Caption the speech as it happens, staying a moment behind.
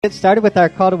Get started with our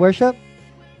call to worship.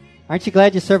 Aren't you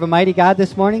glad you serve a mighty God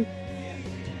this morning?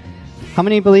 How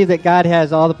many believe that God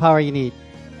has all the power you need?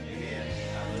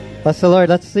 Bless the Lord.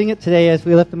 Let's sing it today as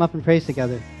we lift Him up in praise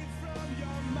together.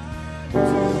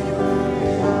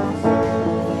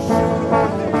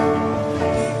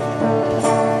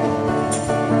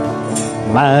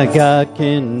 My God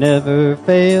can never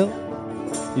fail.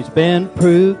 He's been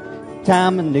proved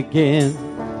time and again.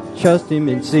 Trust Him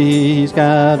and see He's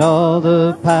got all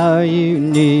the power you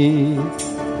need.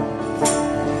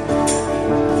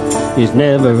 He's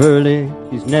never early,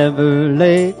 He's never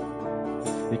late.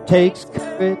 It takes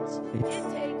courage,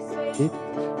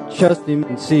 trust Him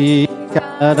and see He's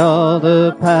got all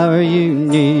the power you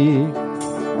need.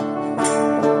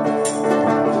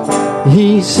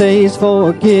 He saves,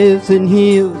 forgives, and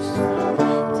heals,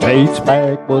 takes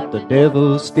back what the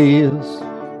devil steals.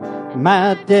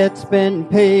 My debt's been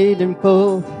paid in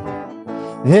full.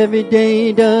 Every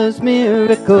day does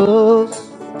miracles.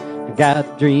 I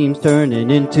got dreams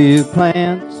turning into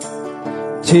plans,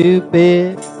 too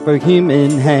big for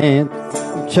human hands.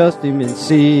 Trust Him and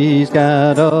see He's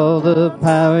got all the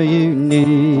power you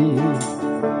need.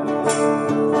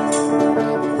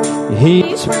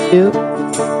 He's real,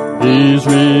 He's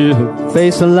real.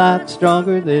 Face a lot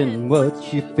stronger than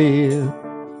what you feel.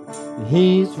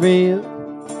 He's real,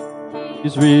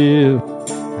 He's real.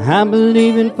 I'm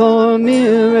believing for a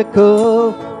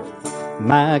miracle.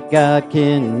 My God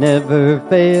can never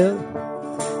fail.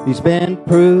 He's been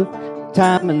proved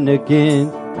time and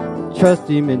again. Trust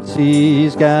Him and see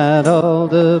He's got all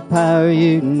the power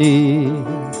you need.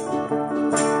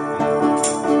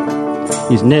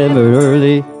 He's never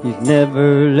early, He's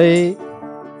never late.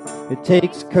 It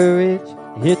takes courage,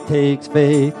 it takes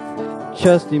faith.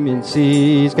 Trust Him and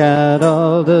see He's got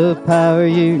all the power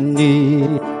you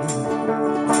need.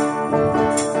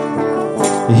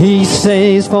 He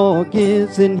saves,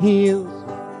 forgives, and heals,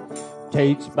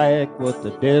 takes back what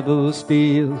the devil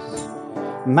steals.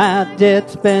 My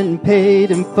debt's been paid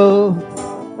in full.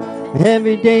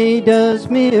 Every day does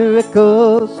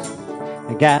miracles.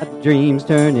 I got dreams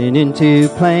turning into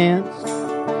plans,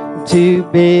 too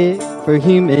big for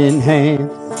human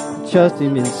hands. Trust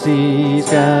Him and see He's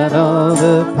got all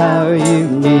the power you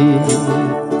need.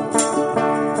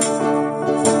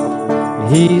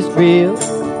 He's real,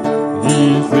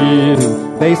 He's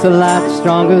real. Face a lot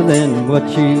stronger than what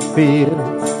you feel.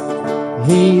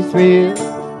 He's real,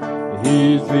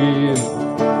 He's real.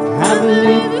 I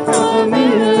believe for a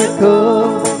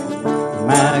miracle.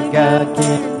 My God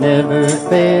can never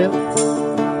fail.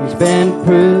 He's been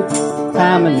proved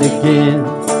time and again.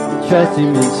 Trust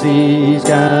Him and see He's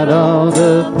got all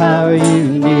the power you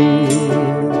need.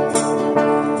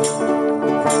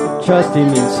 Trust Him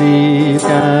and see He's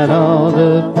got all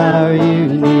the power you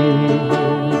need.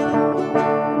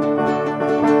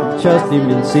 Trust Him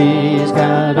and see He's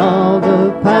got all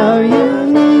the power you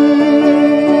need.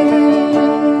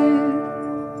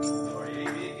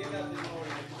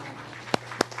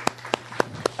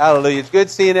 Hallelujah. It's good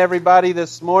seeing everybody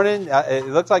this morning. It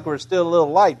looks like we're still a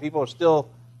little light. People are still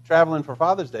traveling for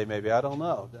Father's Day, maybe. I don't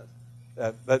know.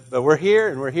 But we're here,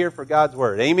 and we're here for God's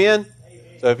Word. Amen?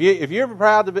 So if you're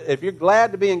proud to be, if you're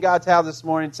glad to be in God's house this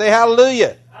morning, say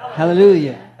hallelujah.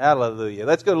 Hallelujah. Hallelujah.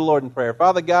 Let's go to the Lord in prayer.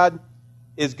 Father God,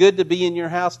 it's good to be in your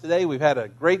house today. We've had a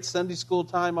great Sunday school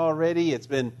time already. It's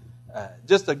been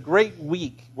just a great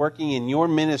week working in your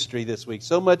ministry this week.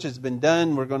 So much has been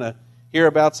done. We're going to hear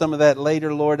about some of that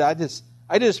later, Lord. I just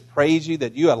praise you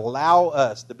that you allow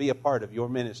us to be a part of your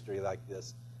ministry like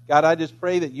this. God, I just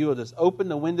pray that you will just open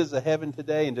the windows of heaven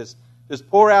today and just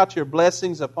pour out your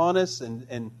blessings upon us.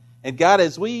 And God,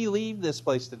 as we leave this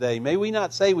place today, may we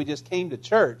not say we just came to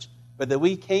church, but that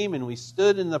we came and we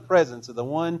stood in the presence of the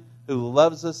one who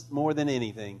loves us more than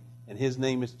anything, and His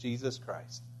name is Jesus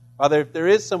Christ. Father, if there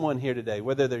is someone here today,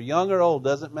 whether they're young or old,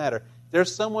 doesn't matter. If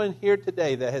there's someone here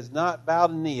today that has not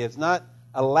bowed a knee, has not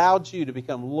allowed you to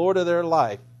become Lord of their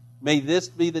life, may this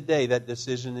be the day that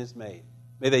decision is made.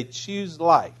 May they choose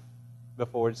life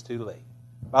before it's too late.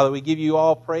 Father, we give you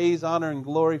all praise, honor, and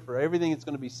glory for everything that's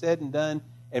going to be said and done,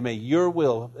 and may your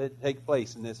will take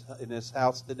place in this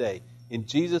house today. In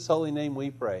Jesus' holy name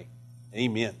we pray.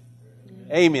 Amen.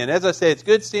 Amen. As I said, it's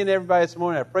good seeing everybody this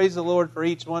morning. I praise the Lord for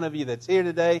each one of you that's here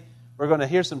today. We're going to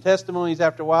hear some testimonies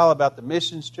after a while about the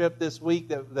missions trip this week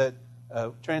that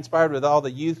transpired with all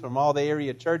the youth from all the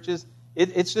area churches.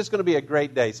 It's just going to be a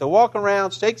great day. So walk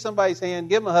around, shake somebody's hand,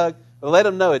 give them a hug, but let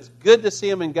them know it's good to see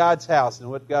them in God's house and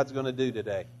what God's going to do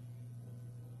today.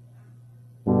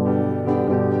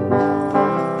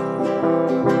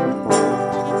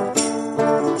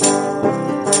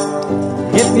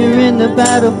 If you're in the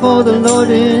battle for the Lord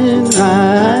and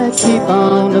right. Keep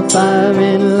on the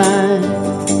firing line.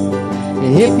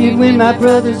 If you'd win, my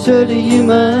brother, surely you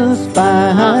must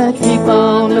fight. Keep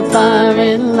on the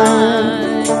firing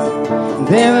line.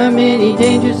 There are many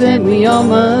dangers that we all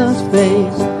must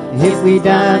face. If we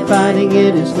die fighting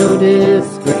it, it's no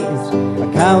disgrace.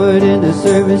 A coward in the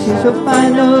service, he shall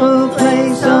find no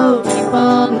place. So keep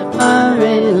on the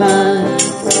firing line.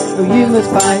 Oh, you must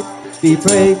fight, be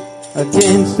brave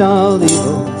against all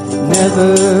evil.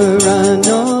 Never run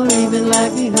nor even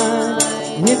lag behind.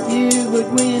 If you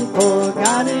would win for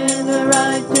God and the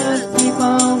righteous, keep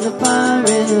on the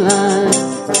firing line.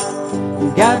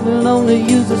 God will only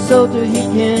use a soldier he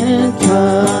can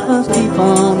trust. Keep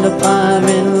on the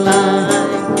firing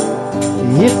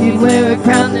line. If you'd wear a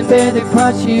crown and bear the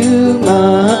cross, you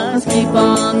must keep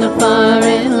on the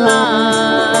firing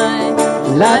line.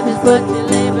 Life is but to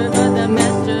labor, but the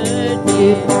master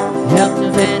dear. Help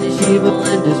to banish evil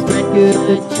and to spread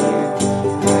good cheer.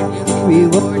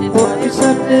 Rewarded for your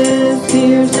service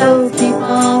here, so keep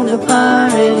on the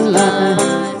firing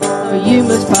line. For you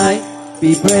must fight,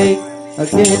 be brave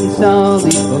against all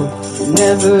evil.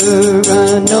 Never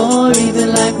run nor even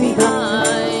lag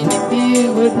behind. If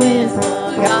you would win for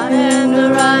God and the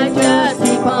righteous,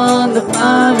 keep on the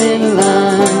firing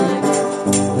line.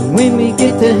 When we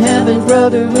get to heaven,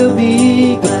 brother, we'll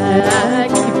be glad.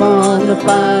 Keep on the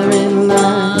firing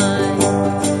line.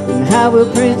 And how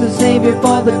we'll praise the Savior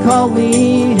for the call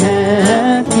we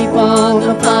have. Keep on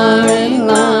the firing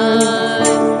line.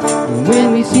 And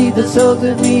when we see the souls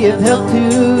that we have helped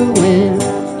to win,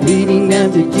 leading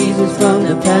them to Jesus from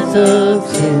the paths of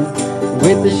sin,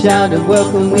 with the shout of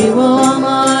welcome we will all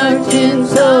march in.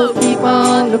 So keep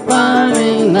on the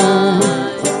firing line.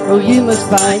 Oh, you must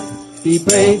fight, be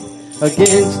brave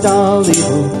against all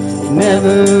evil.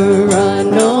 Never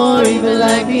run nor even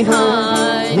lag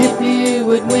behind. If you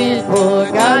would win for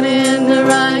God and the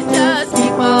righteous,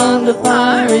 keep on the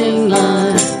firing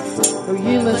line. Oh,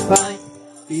 you must fight,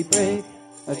 be brave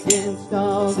against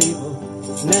all evil.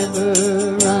 Never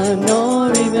run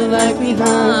nor even lag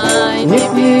behind.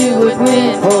 If you would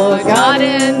win for God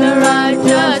and the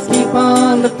righteous, keep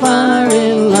on the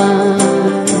firing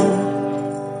line.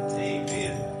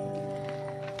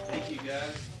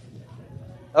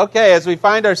 Okay, as we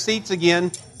find our seats again,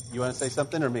 you want to say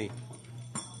something or me?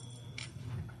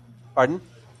 Pardon?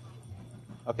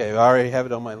 Okay, I already have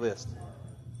it on my list.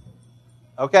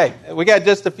 Okay, we got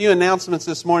just a few announcements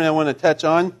this morning I want to touch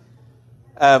on.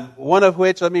 One of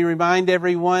which, let me remind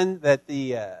everyone that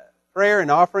the prayer and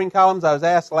offering columns, I was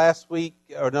asked last week,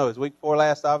 or no, it was week before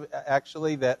last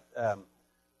actually, that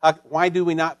why do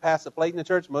we not pass a plate in the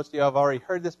church? Most of you have already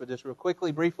heard this, but just real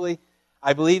quickly, briefly,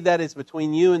 I believe that is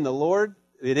between you and the Lord.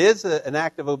 It is an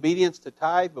act of obedience to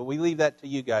tithe, but we leave that to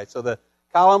you guys. So the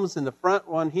columns in the front,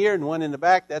 one here and one in the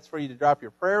back, that's for you to drop your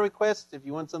prayer requests. If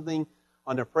you want something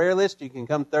on the prayer list, you can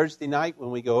come Thursday night when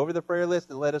we go over the prayer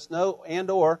list and let us know, and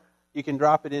or you can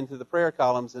drop it into the prayer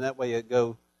columns, and that way it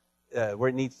go where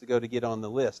it needs to go to get on the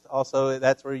list. Also,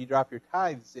 that's where you drop your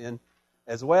tithes in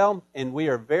as well. And we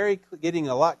are getting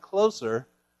a lot closer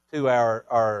to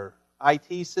our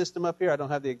IT system up here. I don't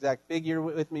have the exact figure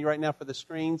with me right now for the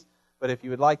screens, but if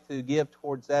you would like to give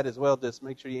towards that as well, just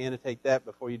make sure you annotate that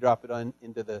before you drop it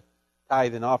into the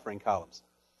tithe and offering columns.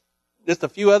 Just a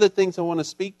few other things I want to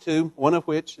speak to, one of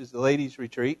which is the ladies'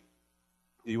 retreat.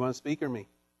 Do you want to speak or me?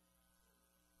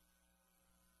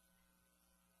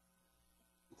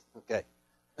 Okay.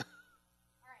 All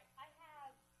right.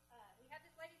 We have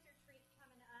this ladies' retreat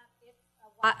coming up. It's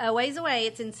a ways away.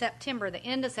 It's in September, the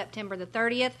end of September, the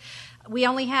 30th. We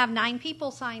only have 9 people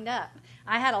signed up.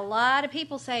 I had a lot of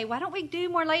people say, why don't we do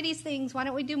more ladies' things? Why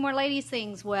don't we do more ladies'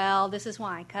 things? Well, this is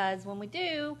why. Because when we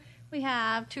do, we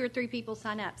have 2 or 3 people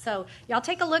sign up. So y'all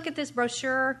take a look at this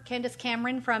brochure. Candace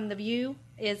Cameron from The View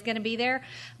is going to be there.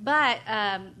 But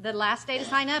the last day to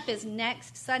sign up is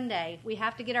next Sunday. We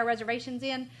have to get our reservations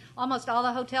in. Almost all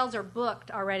the hotels are booked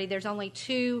already. There's only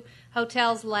 2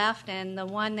 hotels left, and the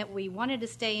one that we wanted to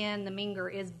stay in, the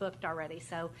Minger, is booked already.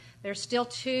 So there's still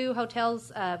 2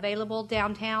 hotels available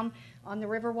downtown on the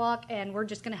Riverwalk, and we're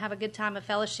just going to have a good time of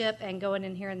fellowship and going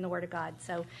and hearing the Word of God.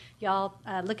 So y'all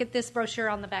look at this brochure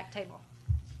on the back table.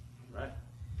 Right.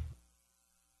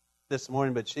 This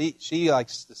morning, but she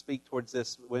likes to speak towards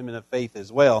this Women of Faith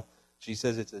as well. She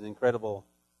says it's an incredible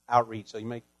outreach. So you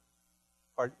make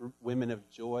part Women of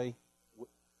Joy.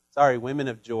 Women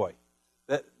of Joy.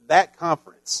 That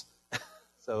conference.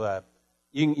 So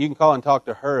you can call and talk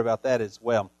to her about that as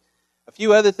well. A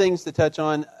few other things to touch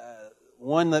on.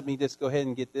 One, let me just go ahead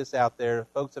and get this out there.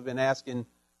 Folks have been asking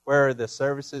where are the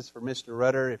services for Mr.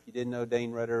 Rudder? If you didn't know,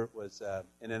 Dane Rudder was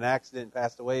in an accident and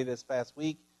passed away this past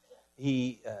week.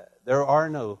 There are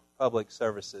no public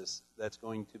services that's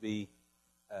going to be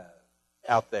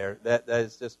out there. That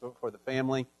is just for the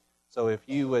family. So if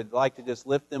you would like to just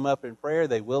lift them up in prayer,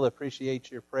 they will appreciate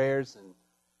your prayers,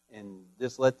 and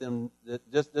just let them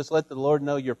just let the Lord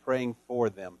know you're praying for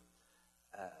them.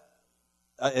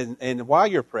 And while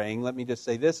you're praying, let me just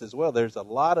say this as well. There's a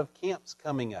lot of camps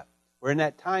coming up. We're in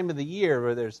that time of the year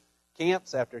where there's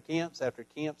camps after camps after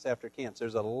camps after camps.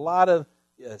 There's a lot of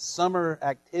summer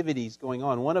activities going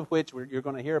on, one of which you're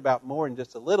going to hear about more in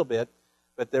just a little bit.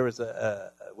 But there was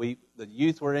the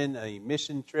youth were in a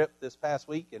mission trip this past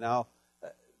week, and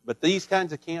but these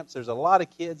kinds of camps, there's a lot of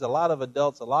kids, a lot of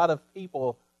adults, a lot of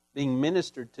people being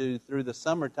ministered to through the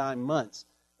summertime months.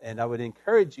 And I would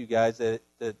encourage you guys to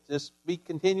just be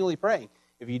continually praying.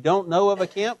 If you don't know of a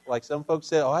camp, like some folks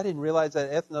said, I didn't realize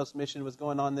that Ethnos mission was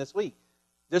going on this week.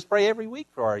 Just pray every week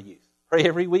for our youth. Pray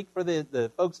every week for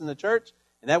the folks in the church.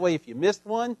 And that way, if you missed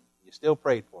one, you still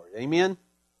prayed for it. Amen?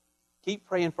 Keep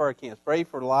praying for our camps. Pray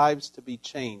for lives to be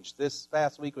changed. This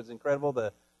past week was incredible.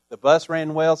 The bus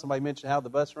ran well. Somebody mentioned how the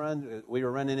bus runs. We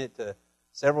were running it to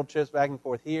several trips back and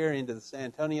forth here into the San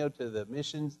Antonio, to the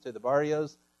missions, to the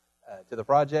barrios, to the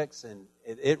projects. And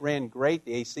it ran great.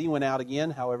 The AC went out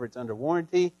again. However, it's under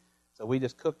warranty. So we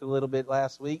just cooked a little bit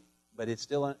last week. But it's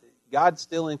still God's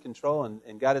still in control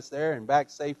and got us there and back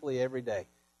safely every day.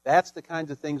 That's the kinds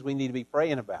of things we need to be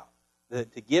praying about.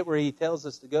 To get where He tells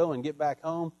us to go and get back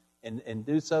home. And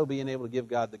do so being able to give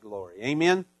God the glory.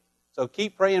 Amen? So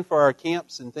keep praying for our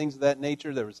camps and things of that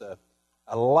nature. There was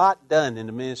a lot done in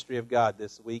the ministry of God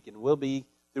this week, and will be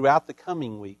throughout the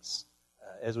coming weeks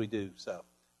as we do so.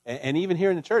 And even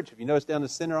here in the church, if you notice down the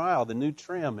center aisle, the new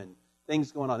trim and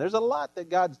things going on. There's a lot that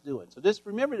God's doing. So just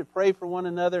remember to pray for one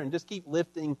another and just keep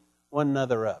lifting one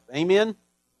another up. Amen?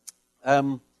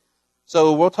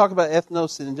 So we'll talk about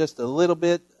ethnos in just a little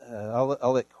bit.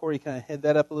 I'll let Corey kind of head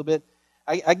that up a little bit.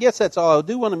 I guess that's all. I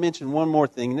do want to mention one more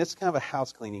thing, and this is kind of a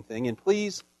house cleaning thing. And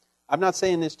please, I'm not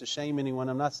saying this to shame anyone.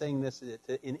 I'm not saying this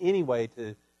in any way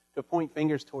to point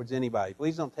fingers towards anybody.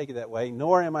 Please don't take it that way,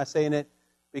 nor am I saying it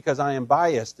because I am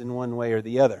biased in one way or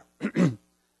the other.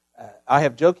 I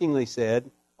have jokingly said,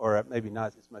 or maybe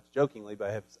not as much jokingly,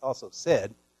 but I have also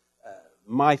said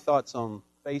my thoughts on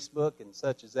Facebook and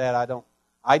such as that.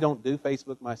 I don't do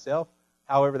Facebook myself.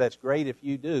 However, that's great if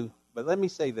you do. But let me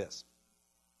say this.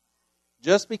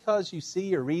 Just because you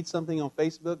see or read something on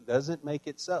Facebook doesn't make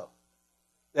it so.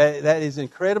 That is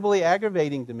incredibly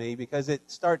aggravating to me because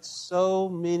it starts so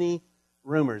many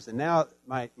rumors. And now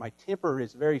my temper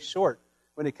is very short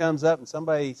when it comes up and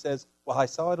somebody says, well, I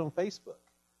saw it on Facebook.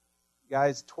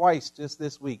 Guys, twice just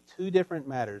this week, 2 different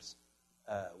matters,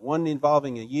 one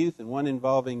involving a youth and one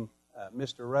involving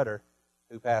Mr. Rudder,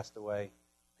 who passed away.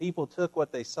 People took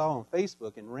what they saw on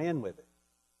Facebook and ran with it.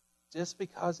 Just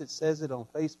because it says it on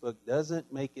Facebook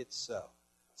doesn't make it so.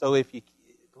 So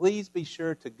please be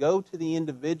sure to go to the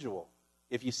individual.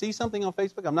 If you see something on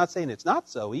Facebook, I'm not saying it's not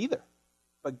so either,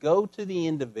 but go to the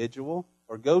individual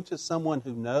or go to someone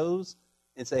who knows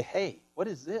and say, hey, what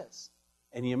is this?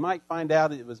 And you might find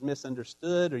out it was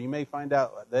misunderstood, or you may find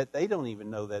out that they don't even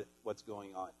know what's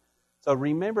going on. So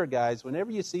remember, guys, whenever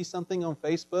you see something on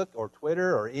Facebook or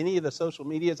Twitter or any of the social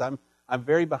medias, I'm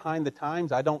very behind the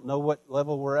times. I don't know what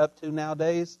level we're up to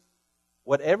nowadays.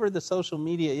 Whatever the social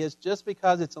media is, just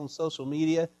because it's on social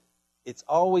media, it's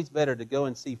always better to go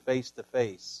and see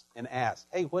face-to-face and ask,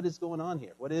 hey, what is going on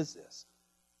here? What is this?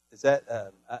 Is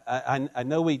that I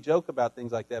know we joke about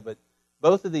things like that, but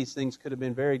both of these things could have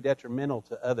been very detrimental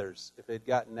to others if it had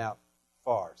gotten out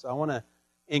far. So I want to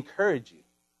encourage you,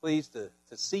 please, to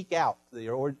seek out the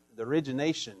origin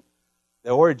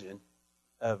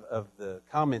of the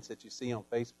comments that you see on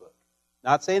Facebook.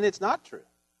 Not saying it's not true,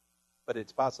 but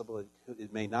it's possible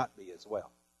it may not be as well.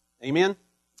 Amen?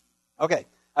 Okay,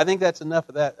 I think that's enough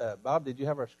of that. Bob, did you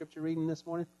have our scripture reading this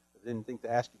morning? I didn't think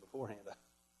to ask you beforehand.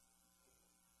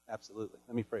 Absolutely.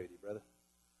 Let me pray with you, brother.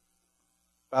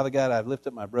 Father God, I've lifted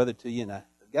up my brother to you, and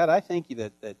God, I thank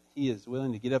you that he is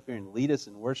willing to get up here and lead us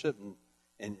in worship,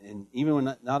 and even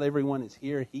when not everyone is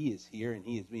here, he is here, and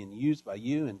he is being used by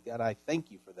you, and God, I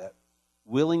thank you for that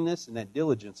willingness and that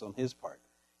diligence on his part.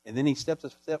 And then he steps a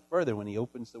step further when he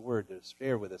opens the word to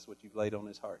share with us what you've laid on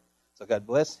his heart. So God,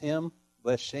 bless him,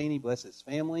 bless Shaney, bless his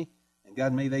family, and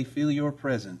God, may they feel your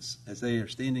presence as they are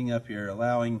standing up here,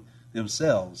 allowing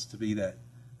themselves to be that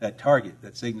target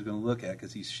that Satan's going to look at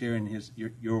because he's sharing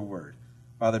your word.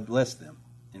 Father, bless them,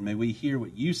 and may we hear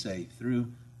what you say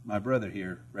through my brother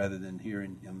here rather than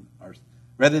hearing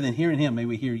him. May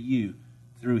we hear you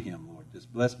through him, Lord.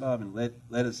 Just bless Bob and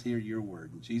let us hear your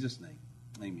word. In Jesus' name,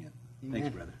 amen. Thanks,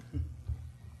 brother.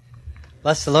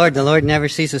 Bless the Lord. The Lord never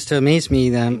ceases to amaze me.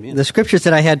 The scriptures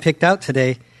that I had picked out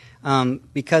today,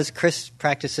 because Chris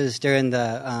practices during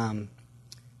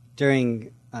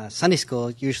Sunday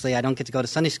school. Usually I don't get to go to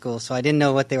Sunday school, so I didn't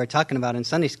know what they were talking about in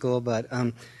Sunday school, but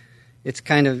it's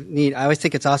kind of neat. I always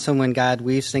think it's awesome when God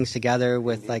weaves things together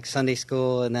with like Sunday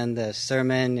school and then the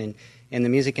sermon and the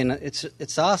music, and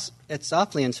it's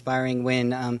awfully inspiring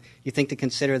when you think to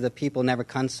consider the people never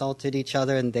consulted each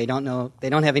other and they don't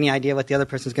have any idea what the other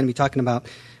person's going to be talking about.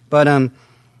 But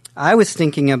I was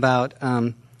thinking about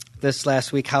this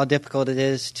last week how difficult it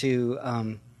is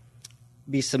to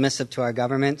be submissive to our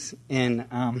governments, and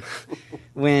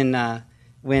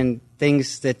when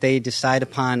things that they decide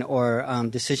upon or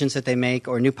decisions that they make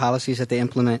or new policies that they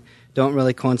implement don't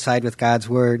really coincide with God's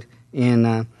word.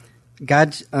 And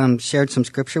God shared some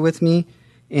scripture with me,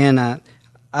 and I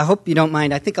hope you don't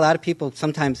mind. I think a lot of people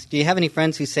sometimes, do you have any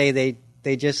friends who say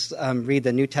they just read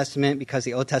the New Testament because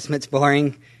the Old Testament's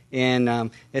boring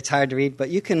and it's hard to read? But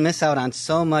you can miss out on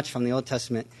so much from the Old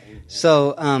Testament.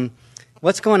 So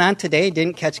what's going on today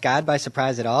didn't catch God by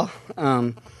surprise at all.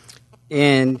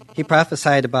 And he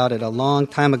prophesied about it a long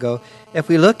time ago. If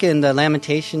we look in the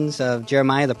Lamentations of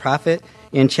Jeremiah the prophet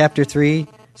in chapter 3,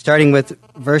 starting with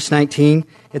verse 19,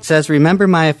 it says, "Remember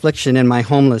my affliction and my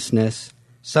homelessness."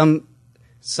 Some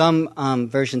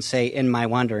versions say in my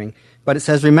wandering, but it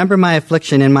says, "Remember my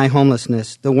affliction and my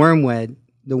homelessness, the wormwood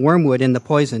and the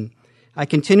poison. I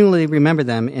continually remember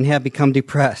them and have become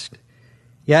depressed.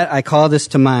 Yet I call this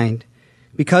to mind.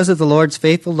 Because of the Lord's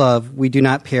faithful love, we do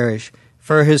not perish,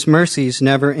 for his mercies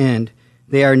never end.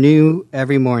 They are new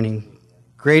every morning.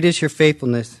 Great is your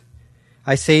faithfulness.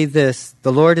 I say this,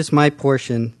 the Lord is my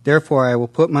portion, therefore I will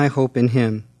put my hope in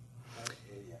him."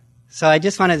 So I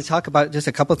just wanted to talk about just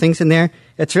a couple things in there.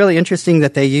 It's really interesting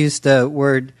that they use the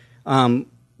word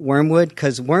wormwood,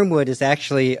 because wormwood is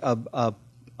actually a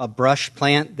brush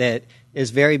plant that is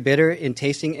very bitter in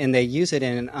tasting, and they use it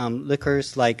in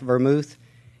liquors like vermouth,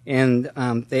 and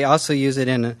they also use it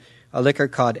in a liquor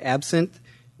called absinthe,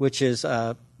 which is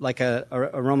like a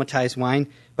aromatized wine,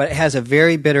 but it has a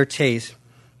very bitter taste.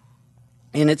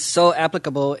 And it's so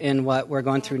applicable in what we're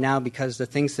going through now, because the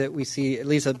things that we see, it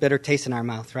leaves a bitter taste in our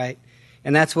mouth, right?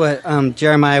 And that's what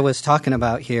Jeremiah was talking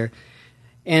about here.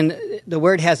 And the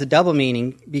word has a double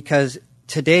meaning, because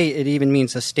today it even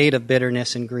means a state of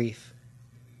bitterness and grief.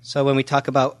 So when we talk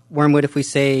about wormwood, if we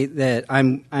say that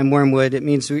I'm wormwood, it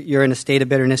means you're in a state of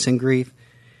bitterness and grief.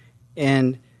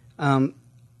 And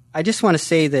I just want to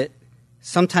say that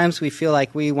sometimes we feel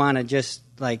like we want to just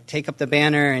like take up the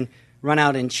banner and run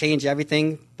out and change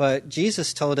everything. But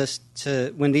Jesus told us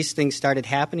to, when these things started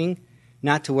happening,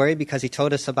 not to worry, because he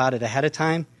told us about it ahead of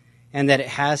time and that it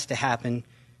has to happen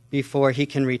before he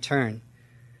can return.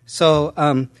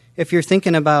 So if you're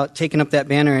thinking about taking up that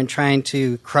banner and trying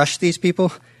to crush these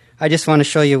people, I just want to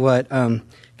show you what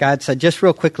God said just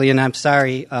real quickly. And I'm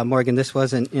sorry, Morgan, this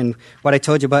wasn't in what I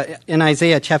told you, but in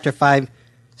Isaiah chapter 5,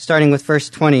 starting with verse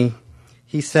 20,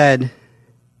 he said,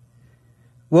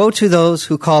 "Woe to those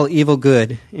who call evil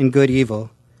good and good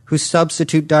evil, who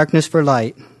substitute darkness for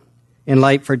light and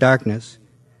light for darkness,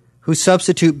 who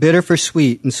substitute bitter for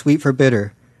sweet and sweet for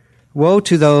bitter. Woe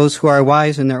to those who are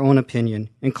wise in their own opinion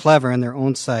and clever in their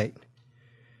own sight.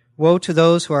 Woe to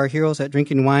those who are heroes at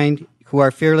drinking wine, who are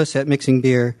fearless at mixing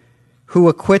beer, who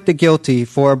acquit the guilty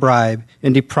for a bribe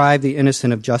and deprive the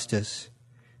innocent of justice."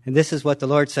 And this is what the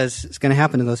Lord says is going to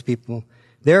happen to those people.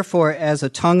 "Therefore, as a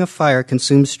tongue of fire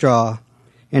consumes straw,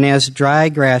 and as dry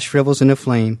grass shrivels in a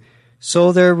flame,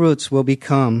 so their roots will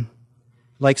become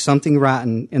like something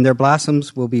rotten, and their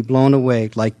blossoms will be blown away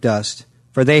like dust.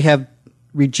 For they have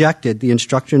rejected the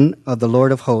instruction of the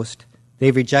Lord of hosts.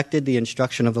 They've rejected the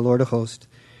instruction of the Lord of hosts,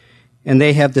 and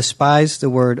they have despised the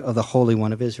word of the Holy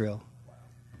One of Israel."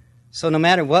 So no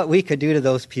matter what we could do to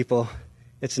those people,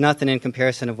 it's nothing in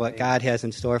comparison of what God has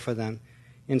in store for them.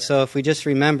 And so if we just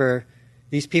remember,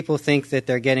 these people think that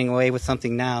they're getting away with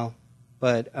something now,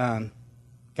 but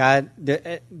God,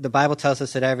 the Bible tells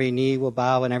us that every knee will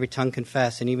bow and every tongue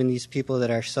confess, and even these people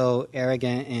that are so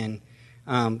arrogant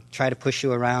and try to push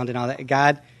you around and all that,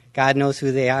 God knows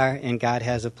who they are, and God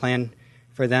has a plan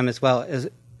for them as well.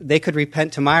 They could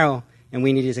repent tomorrow, and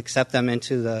we need to accept them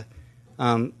into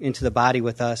the body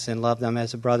with us and love them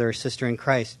as a brother or sister in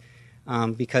Christ,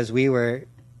 because we were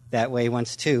that way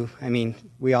once too. I mean,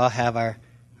 we all have our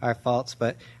faults,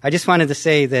 but I just wanted to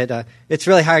say that it's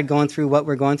really hard going through what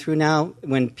we're going through now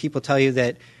when people tell you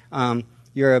that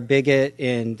you're a bigot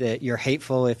and that you're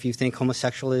hateful if you think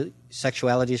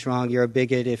homosexuality is wrong. You're a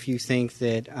bigot if you think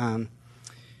that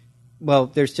well,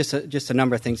 there's just a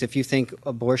number of things. If you think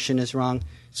abortion is wrong,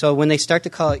 so when they start to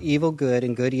call evil good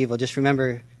and good evil, just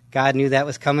remember God knew that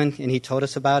was coming, and He told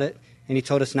us about it, and He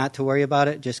told us not to worry about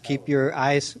it. Just keep your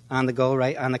eyes on the goal,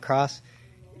 right on the cross,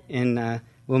 and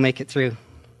we'll make it through.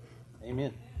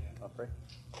 Amen. I'll pray.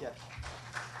 Yes.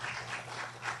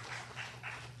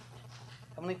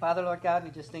 Heavenly Father, Lord God, we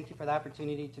just thank you for the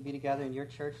opportunity to be together in your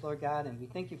church, Lord God, and we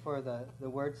thank you for the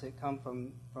words that come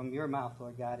from your mouth,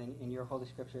 Lord God, in your Holy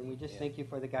Scripture. And we just thank you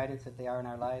for the guidance that they are in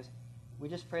our lives. We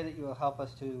just pray that you will help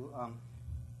us to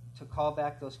call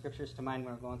back those Scriptures to mind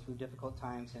when we're going through difficult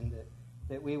times, and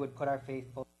that we would put our faith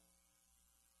fully.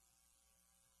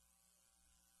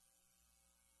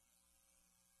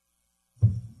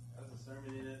 That was a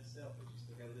sermon in itself, but you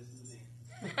still got to listen to me.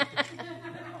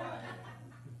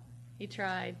 He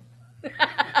tried.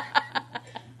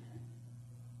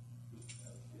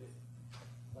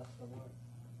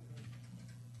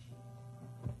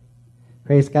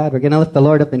 Praise God. We're going to lift the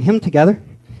Lord up in hymn together.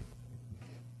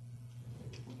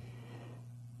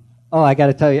 Oh, I got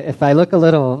to tell you, if I look a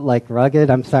little like rugged,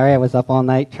 I'm sorry. I was up all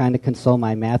night trying to console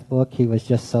my math book. He was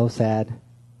just so sad.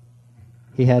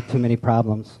 He had too many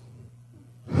problems.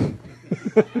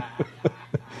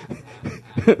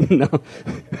 No.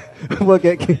 We'll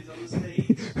get...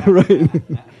 Right.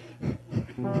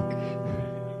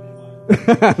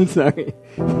 I'm sorry.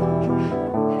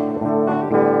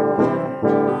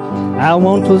 I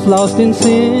once was lost in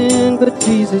sin, but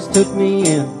Jesus took me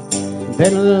in.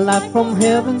 Then a light from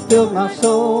heaven filled my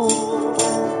soul.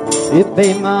 It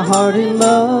bathed my heart in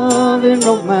love and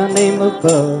wrote my name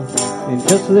above. And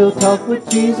just a little talk with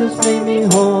Jesus made me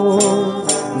whole.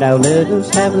 Now let us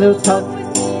have a little talk.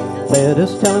 Let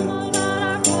us tell him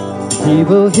he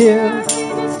will hear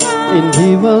and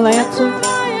he will answer.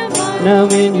 Now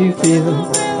when you feel,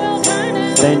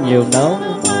 then you'll know.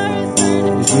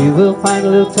 You will find a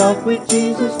little talk with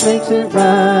Jesus makes it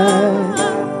right.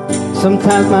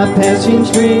 Sometimes my path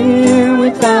seems drear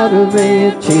without a ray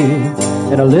of cheer,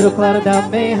 and a little cloud of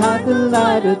doubt may hide the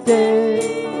light of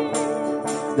day.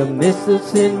 The mist of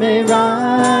sin may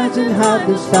rise and hide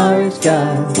the starry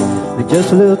sky, but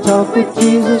just a little talk with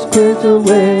Jesus clears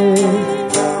away.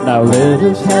 Now let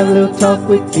us have a little talk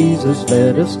with Jesus.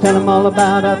 Let us tell him all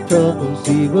about our troubles.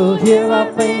 He will hear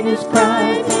our faintest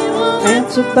cry,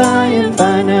 answer by and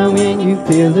by. Now when you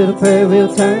feel a little prayer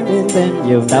will turn, and then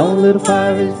you'll know a little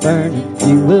fire is burning.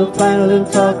 You will find a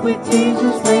little talk with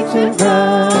Jesus makes it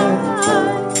right.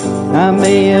 I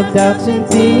may have doubts and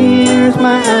fears,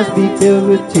 my eyes be filled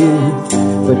with tears,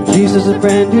 but Jesus is a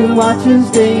friend who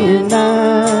watches day and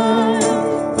night.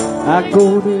 I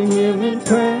go to him in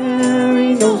prayer,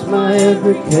 he knows my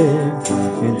every care,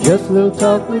 and just a little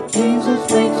talk with Jesus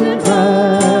makes it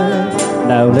right.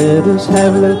 Now let us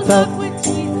have a little talk with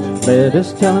Jesus. Let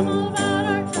us tell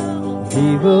him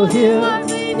he will hear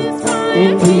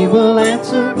and he will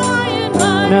answer.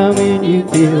 Now when you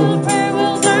feel,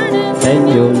 then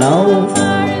you'll know.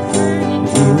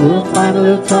 You will find a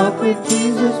little talk with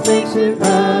Jesus makes it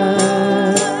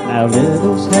right. Now let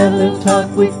us have a little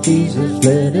talk with Jesus.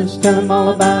 Let us tell him all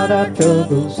about our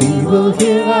troubles. He will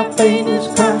hear our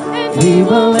faintest cry. He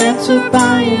will answer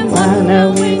by and by.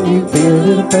 Now when you feel a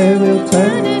little prayer will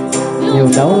turn, you'll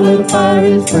know a little fire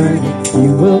is burning.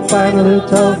 You will find a little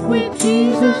talk with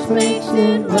Jesus makes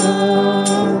it right.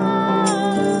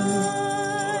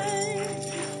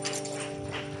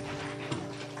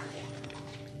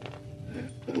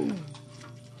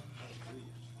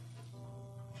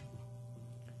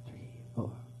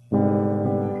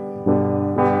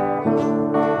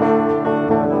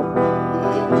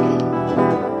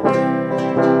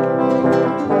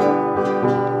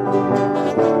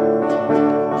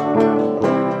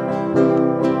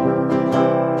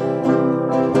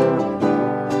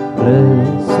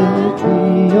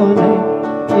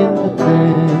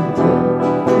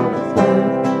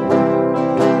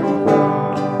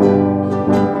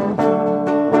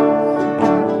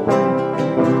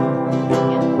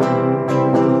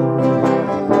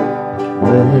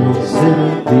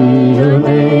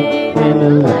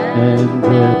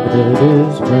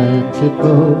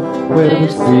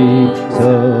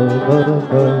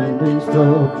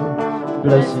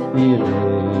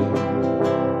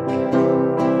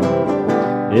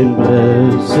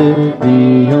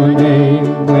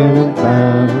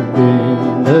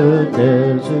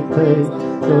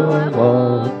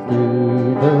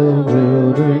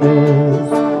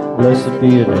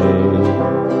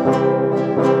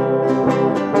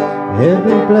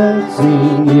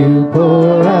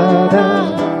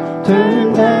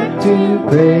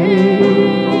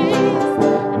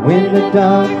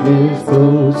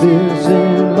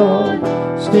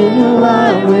 still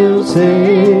I will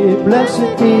say,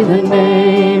 blessed be the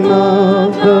name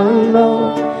of the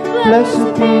Lord.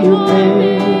 Blessed be your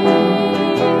name.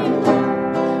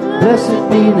 Blessed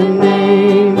be the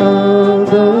name of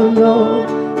the Lord.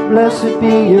 Blessed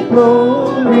be your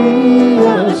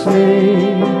glorious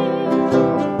name.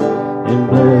 And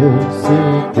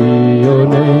blessed be your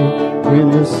name when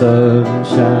the sun's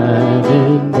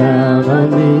shining down on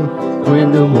me,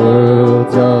 when the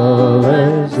world's all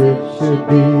as it should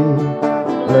be.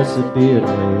 Blessed be your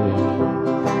name.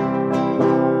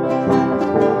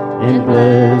 And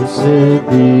blessed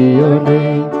be your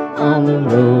name on the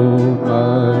road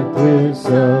marked with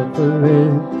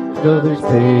suffering, though there's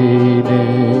pain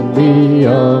in the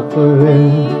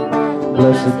offering.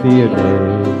 Blessed be your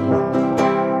name.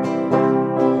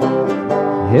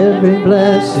 Every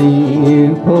blessing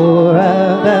you pour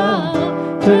out,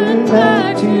 turn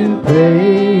back to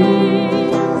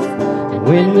praise. And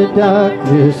when the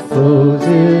darkness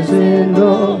closes in,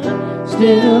 Lord,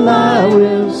 still I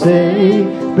will say,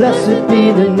 blessed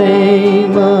be the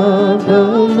name of the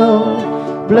Lord.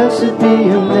 Blessed be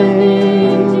your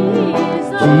name,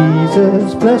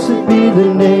 Jesus. Blessed be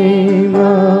the name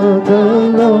of the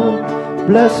Lord.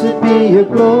 Blessed be your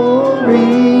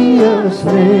glorious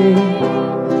name.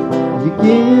 You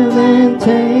give and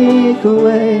take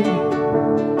away.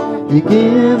 You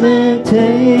give and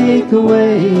take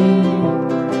away.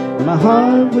 My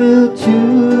heart will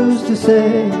choose to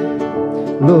say,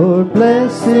 Lord,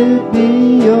 blessed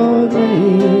be your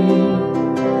name.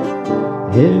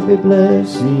 Every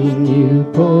blessing you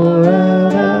pour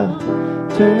out,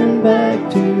 turn back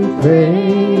to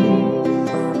praise.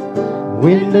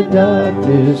 When the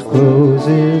darkness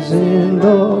closes in,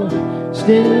 Lord,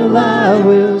 still I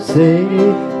will say,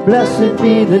 blessed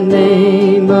be the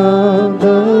name of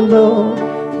the Lord.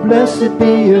 Blessed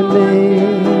be your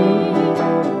name,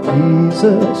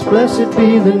 Jesus. Blessed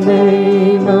be the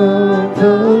name of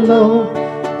the Lord.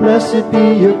 Blessed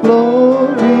be your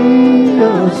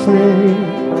glorious name.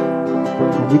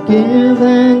 You give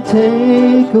and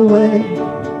take away.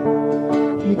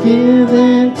 You give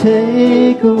and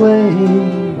take away.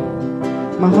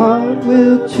 My heart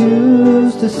will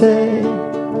choose to say,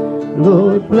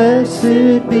 Lord,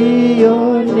 blessed be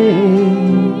your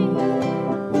name.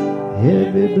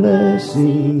 Every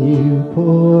blessing you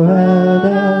pour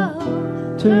out,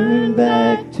 turn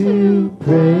back to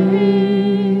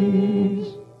praise.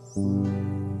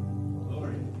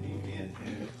 Glory. Amen.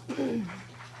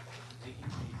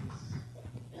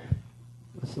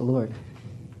 Bless the Lord.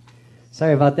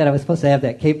 Sorry about that. I was supposed to have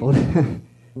that capoed.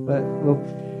 But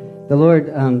the Lord,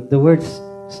 the words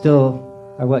still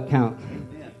are what count.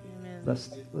 Amen. Bless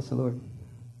the Lord.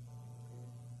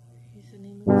 Praise the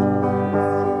name of Jesus.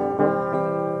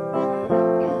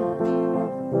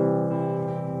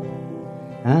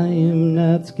 I am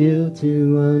not skilled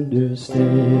to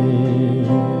understand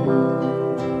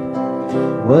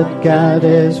what God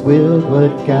has willed,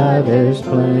 what God has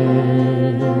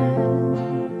planned.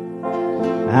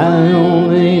 I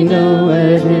only know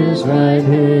at His right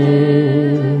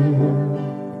hand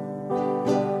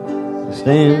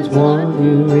stands one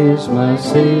who is my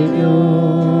Savior.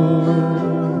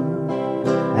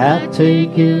 I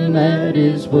take Him at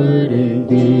His word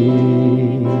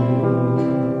indeed.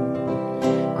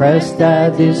 Christ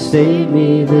died to save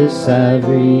me, this I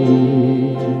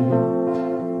read.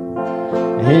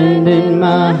 And in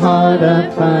my heart I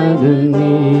find a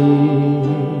need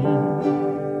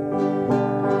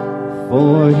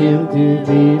for Him to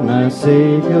be my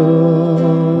Savior,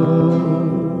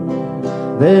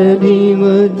 that He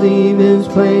would leave His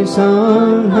place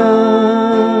on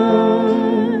high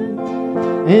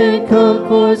and come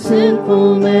for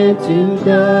sinful man to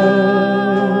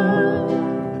die.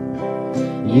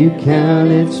 You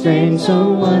counted strange,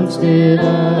 so once did I,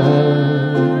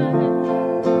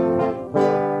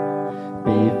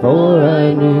 before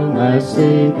I knew my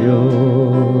Savior.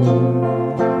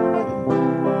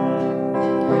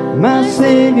 My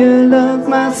Savior loves,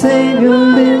 my Savior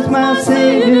lives, my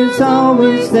Savior's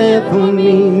always there for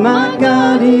me. My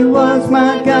God, He was,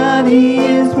 my God, He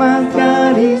is, my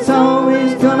God, He's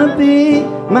always gonna be.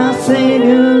 My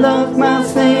Savior loves, my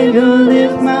Savior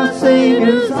lives, my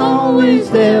Savior's always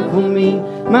there for me.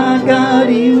 My God,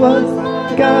 He was,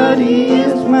 my God, He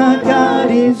is, my God,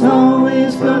 He's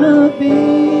always gonna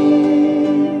be.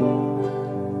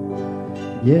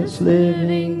 Yes,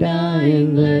 living,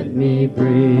 dying, let me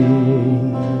breathe.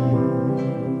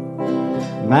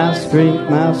 My strength,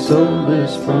 my soul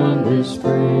is from this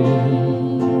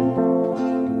spring,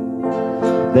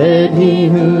 that He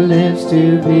who lives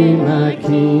to be my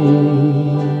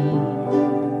King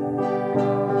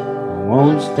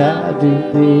once died to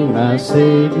be my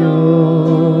Savior,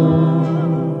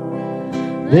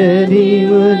 that he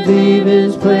would leave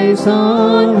his place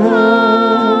on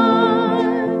high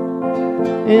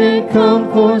and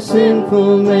come for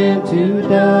sinful man to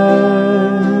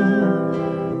die.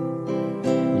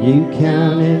 You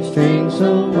counted strings,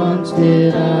 so once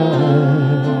did I,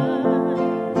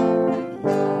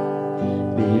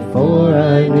 before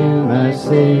I knew my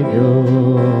Savior.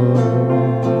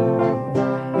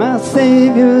 My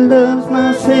Savior loves,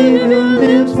 my Savior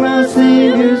lives, my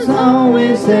Savior's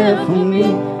always there for me.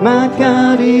 My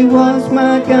God, he was,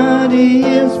 my God, he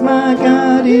is, my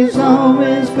God, he's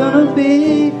always gonna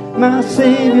be. My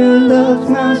Savior loves,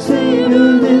 my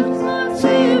Savior lives, my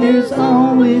Savior's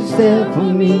always there for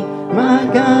me. My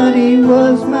God, he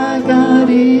was, my God,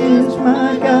 he is,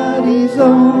 my God, he's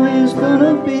always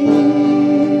gonna be.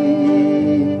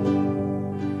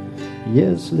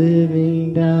 Yes,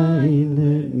 living, dying,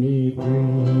 let me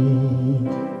bring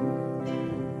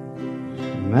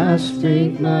my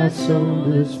strength, my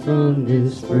soul is from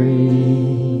this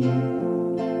spring,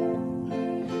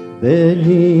 that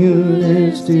he who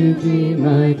lives to be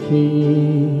my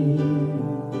King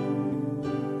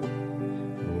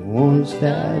once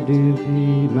died to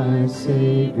be my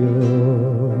Savior.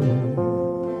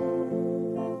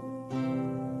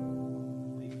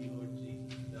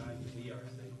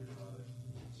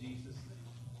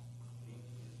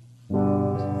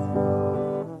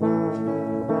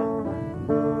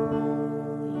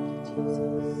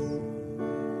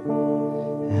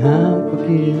 I'm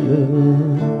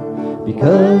forgiven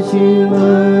because you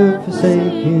were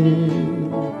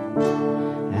forsaken.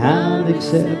 I'm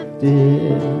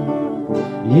accepted,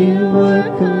 you were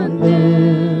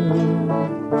condemned,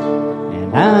 and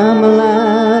I'm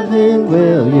alive and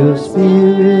well. Your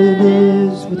spirit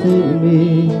is within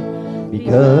me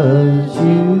because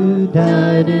you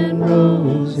died and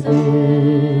rose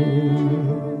again.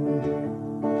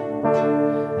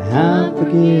 I'm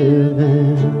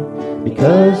forgiven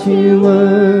because you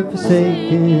were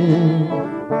forsaken,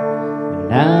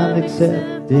 and I'm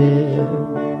accepted,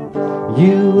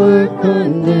 you were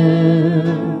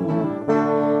condemned,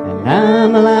 and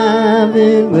I'm alive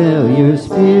and well. Your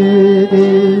spirit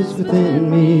is within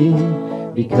me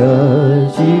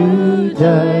because you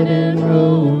died and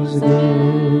rose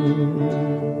again.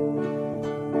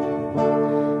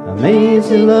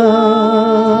 Amazing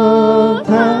love,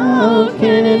 how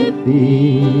can it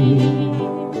be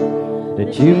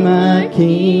that you, my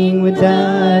King, would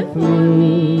die for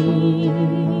me?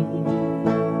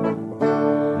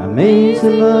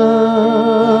 Amazing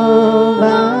love,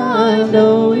 I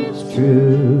know it's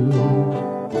true.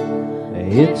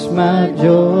 It's my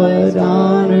joy to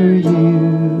honor you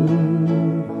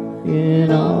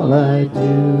in all I do.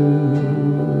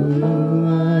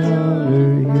 I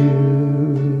honor you,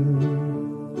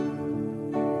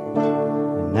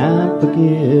 and I'm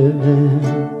forgiven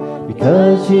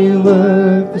because you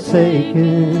were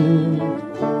forsaken,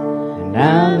 and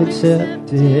I'm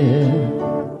accepted,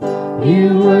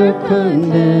 you were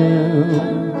condemned,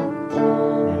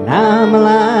 and I'm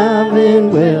alive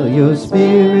and well. Your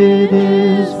spirit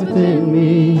is within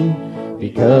me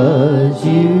because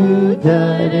you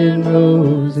died and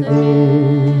rose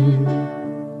again.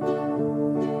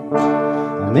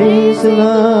 Amazing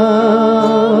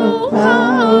love,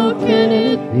 how can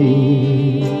it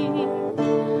be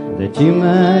that you,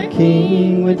 my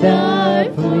King, would die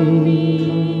for me?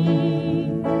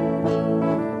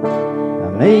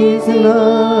 Amazing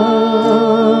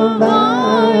love,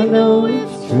 I know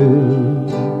it's true.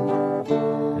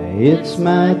 It's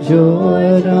my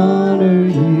joy to honor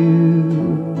you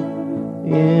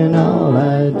in all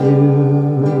I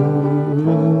do.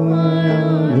 I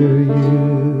honor you.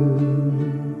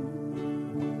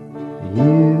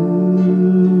 You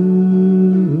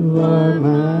are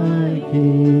my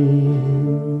King.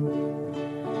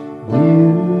 You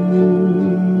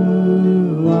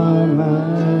are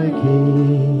my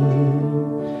King.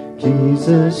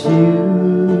 Jesus, you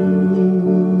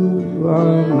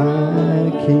are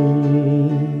my King.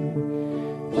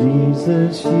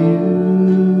 Jesus, you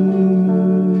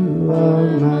are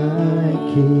my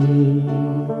King.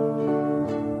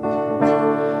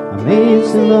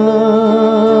 Amazing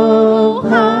love,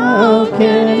 how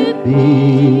can it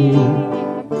be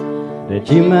that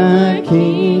you, my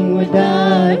King, would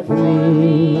die for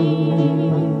me?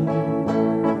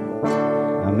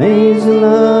 Amazing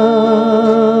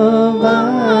love,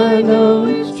 I know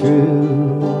it's true.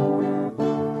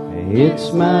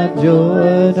 It's my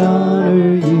joy to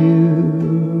honor you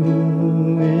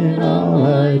in all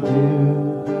I do.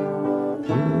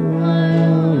 I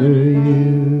honor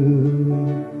you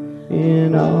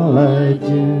in all I do.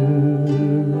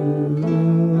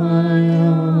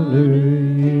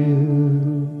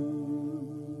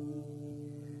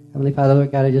 Father,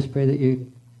 Lord God, I just pray that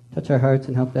you touch our hearts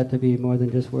and help that to be more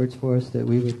than just words for us, that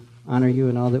we would honor you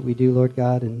in all that we do, Lord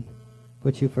God, and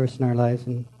put you first in our lives.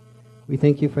 And we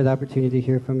thank you for the opportunity to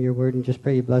hear from your word, and just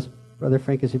pray you bless Brother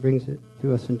Frank as he brings it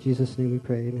to us. In Jesus' name we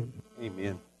pray, amen.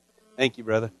 Amen. Thank you,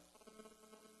 brother.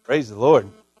 Praise the Lord.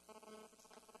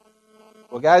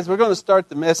 Well, guys, we're going to start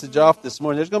the message off this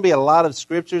morning. There's going to be a lot of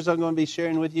scriptures I'm going to be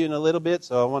sharing with you in a little bit,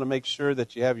 so I want to make sure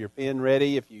that you have your pen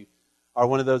ready if you are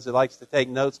one of those that likes to take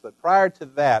notes. But prior to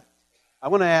that, I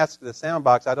want to ask the sound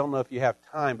box, I don't know if you have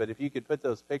time, but if you could put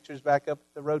those pictures back up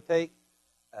to rotate.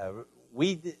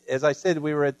 As I said,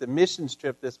 we were at the missions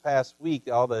trip this past week,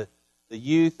 all the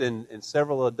youth and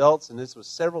several adults, and this was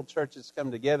several churches come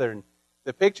together. And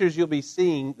the pictures you'll be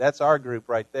seeing, that's our group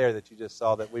right there that you just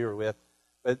saw that we were with.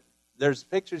 But there's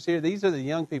pictures here. These are the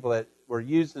young people that were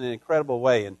used in an incredible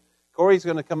way. And Corey's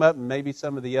going to come up, and maybe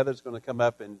some of the others going to come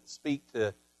up and speak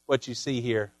to what you see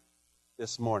here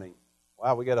this morning.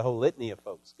 Wow, we got a whole litany of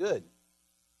folks. Good.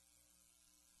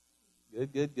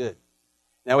 Good.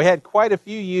 Now, we had quite a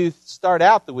few youth start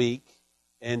out the week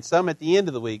and some at the end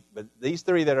of the week, but these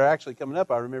three that are actually coming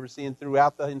up, I remember seeing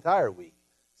throughout the entire week,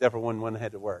 except for when one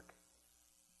had to work.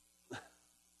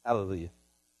 Hallelujah.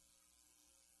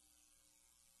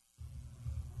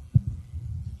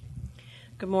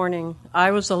 Good morning.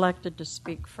 I was elected to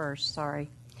speak first, sorry.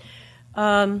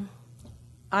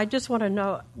 I just want to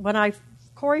know, when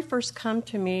Corey first come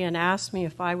to me and asked me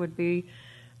if I would be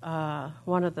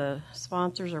one of the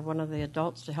sponsors or one of the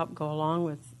adults to help go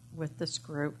along with this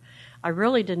group, I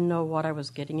really didn't know what I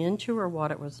was getting into or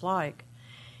what it was like.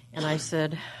 And I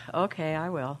said, okay, I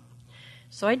will.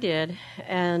 So I did,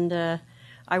 and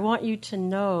I want you to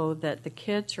know that the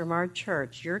kids from our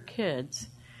church, your kids,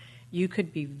 you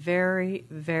could be very,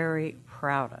 very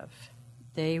proud of.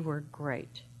 They were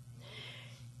great.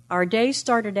 Our day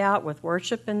started out with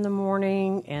worship in the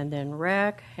morning, and then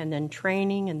rec, and then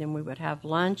training, and then we would have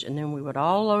lunch, and then we would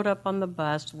all load up on the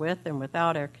bus with and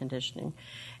without air conditioning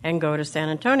and go to San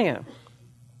Antonio.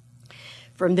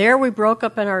 From there, we broke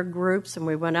up in our groups, and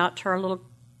we went out to our little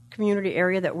community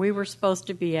area that we were supposed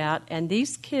to be at, and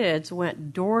these kids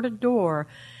went door to door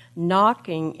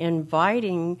knocking,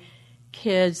 inviting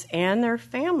kids and their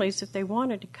families, if they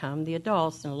wanted to come, the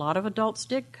adults, and a lot of adults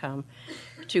did come,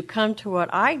 to come to what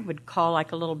I would call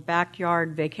like a little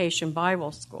backyard vacation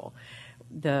Bible school.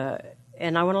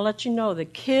 And I want to let you know, the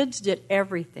kids did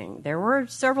everything. There were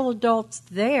several adults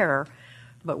there,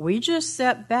 but we just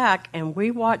sat back and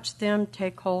we watched them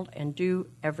take hold and do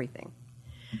everything.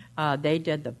 They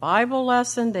did the Bible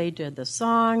lesson, they did the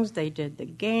songs, they did the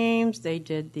games, they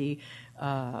did the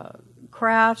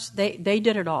crafts, they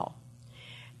did it all.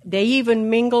 They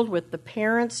even mingled with the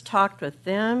parents, talked with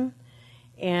them,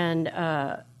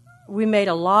 and we made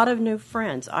a lot of new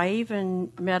friends. I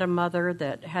even met a mother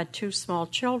that had 2 small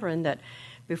children that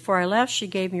before I left, she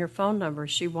gave me her phone number.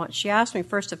 She asked me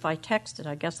first if I texted.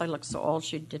 I guess I looked so old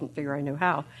she didn't figure I knew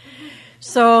how.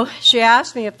 So she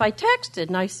asked me if I texted,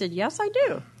 and I said, yes, I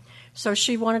do. So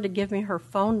she wanted to give me her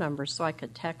phone number so I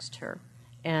could text her,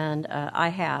 and I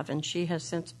have, and she has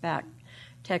since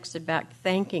texted back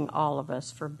thanking all of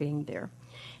us for being there.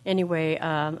 Anyway,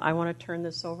 I want to turn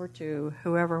this over to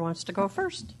whoever wants to go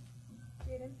first.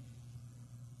 Jaden.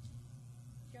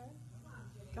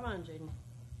 Come on, Jaden.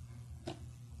 I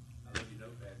love your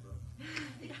notepad,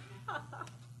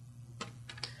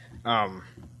 bro.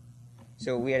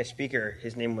 So we had a speaker.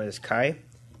 His name was Kai,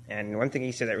 and one thing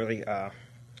he said that really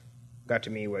got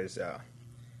to me was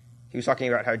he was talking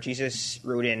about how Jesus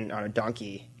rode in on a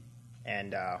donkey,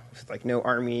 and with like no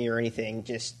army or anything,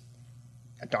 just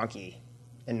a donkey,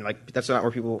 and like that's not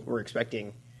what people were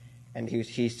expecting. And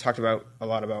he's talked about a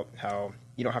lot about how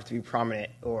you don't have to be prominent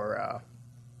or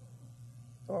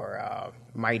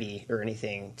mighty or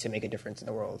anything to make a difference in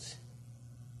the world.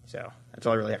 So that's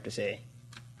all I really have to say.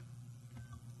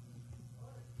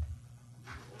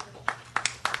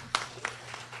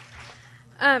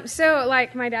 So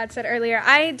like my dad said earlier,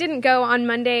 I didn't go on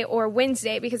Monday or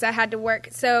Wednesday because I had to work.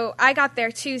 So I got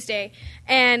there Tuesday.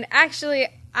 And actually,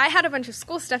 I had a bunch of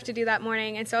school stuff to do that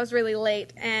morning, and so I was really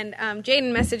late. And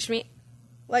Jaden messaged me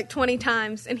like 20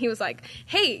 times, and he was like,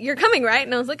 hey, you're coming, right?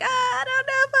 And I was like, I don't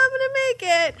know if I'm going to make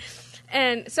it.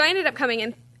 And so I ended up coming,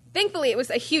 and thankfully it was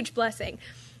a huge blessing.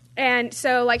 And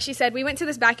so, like she said, we went to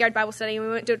this backyard Bible study, and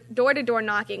we went door-to-door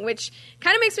knocking, which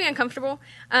kind of makes me uncomfortable.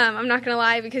 I'm not going to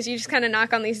lie, because you just kind of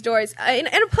knock on these doors in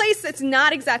a place that's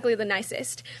not exactly the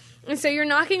nicest. And so you're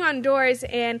knocking on doors,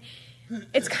 and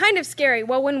it's kind of scary.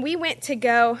 Well, when we went to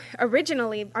go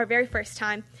originally, our very first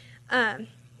time,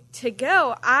 to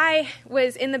go, I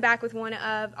was in the back with one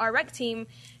of our rec team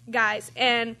guys,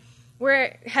 and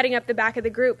we're heading up the back of the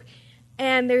group.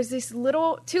 And there's these two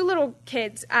little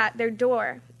kids at their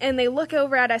door, and they look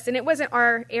over at us, and it wasn't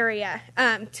our area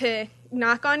to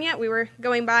knock on yet. We were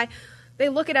going by. They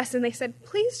look at us, and they said,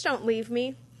 "Please don't leave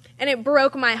me." And it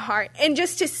broke my heart. And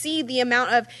just to see the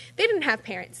amount of, they didn't have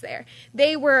parents there.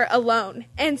 They were alone.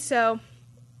 And so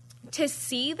to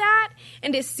see that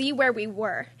and to see where we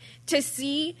were, to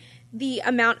see the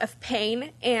amount of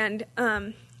pain and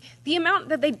the amount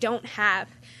that they don't have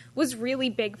was really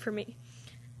big for me.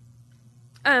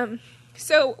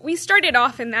 So we started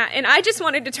off in that, and I just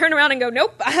wanted to turn around and go,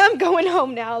 nope, I'm going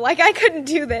home now. Like, I couldn't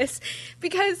do this.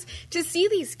 Because to see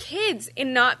these kids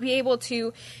and not be able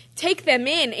to take them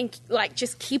in and, like,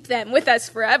 just keep them with us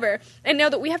forever and know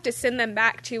that we have to send them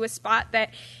back to a spot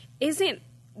that isn't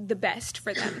the best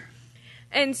for them.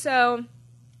 And so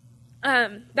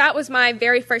that was my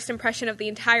very first impression of the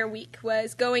entire week,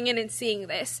 was going in and seeing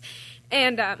this.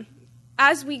 And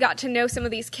as we got to know some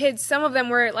of these kids, some of them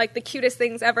were like the cutest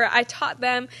things ever. I taught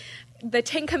them the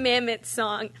Ten Commandments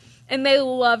song, and they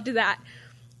loved that.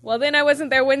 Well, then I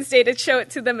wasn't there Wednesday to show it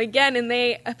to them again, and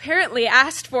they apparently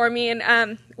asked for me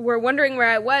and were wondering where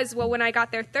I was. Well, when I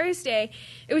got there Thursday,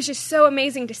 it was just so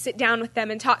amazing to sit down with them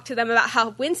and talk to them about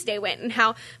how Wednesday went and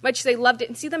how much they loved it,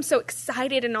 and see them so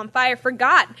excited and on fire for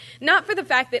God. Not for the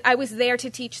fact that I was there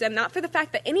to teach them, not for the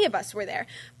fact that any of us were there,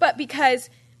 but because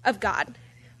of God.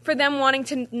 For them wanting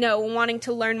to know, wanting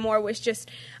to learn more was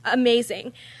just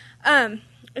amazing.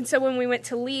 And so when we went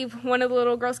to leave, one of the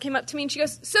little girls came up to me and she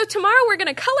goes, "So tomorrow we're going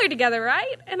to color together,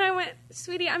 right?" And I went,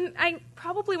 "Sweetie, I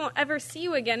probably won't ever see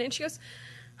you again." And she goes,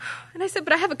 and I said,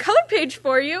 "But I have a color page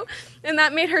for you." And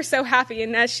that made her so happy.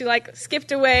 And as she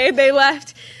skipped away, they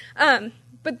left.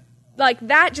 But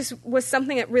that just was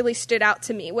something that really stood out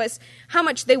to me, was how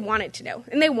much they wanted to know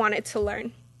and they wanted to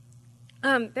learn.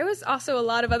 There was also a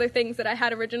lot of other things that I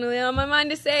had originally on my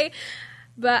mind to say,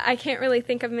 but I can't really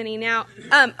think of many now.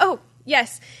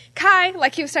 Yes, Kai,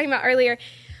 like he was talking about earlier,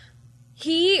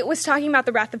 he was talking about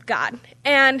the wrath of God.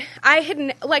 And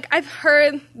I've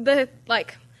heard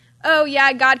oh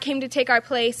yeah, God came to take our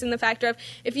place, and the factor of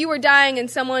if you were dying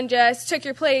and someone just took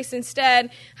your place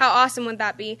instead, how awesome would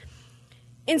that be?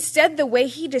 Instead, the way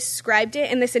he described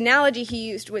it and this analogy he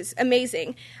used was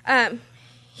amazing.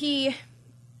 He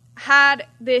had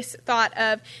this thought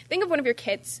of, think of one of your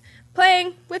kids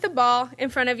playing with a ball in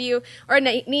front of you, or a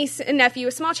niece and nephew,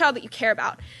 a small child that you care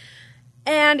about,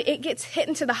 and it gets hit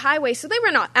into the highway, so they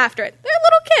run after it. They're a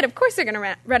little kid, of course they're going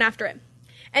to run after it.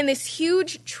 And this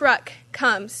huge truck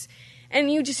comes, and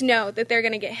you just know that they're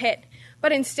going to get hit.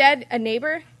 But instead, a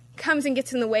neighbor comes and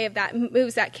gets in the way of that,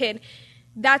 moves that kid.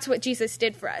 That's what Jesus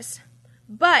did for us.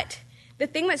 But the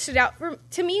thing that stood out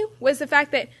to me was the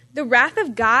fact that the wrath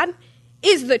of God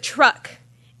is the truck.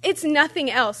 It's nothing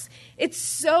else. It's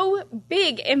so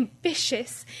big and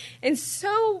vicious and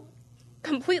so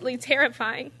completely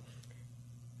terrifying.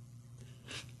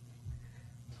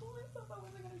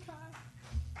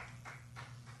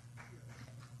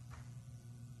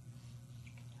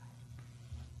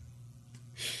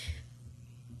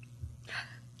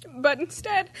 But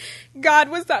instead, God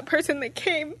was that person that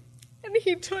came, and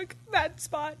he took that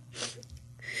spot.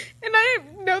 And I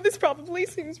know this probably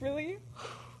seems really,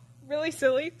 really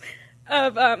silly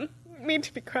of me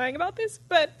to be crying about this,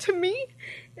 but to me,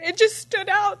 it just stood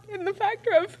out in the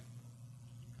factor of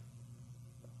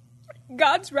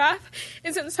God's wrath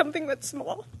isn't something that's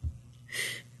small.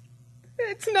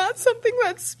 It's not something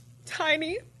that's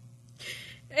tiny.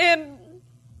 And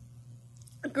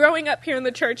growing up here in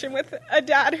the church and with a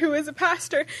dad who is a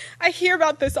pastor, I hear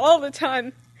about this all the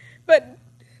time. But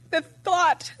the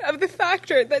thought of the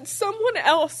factor that someone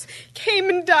else came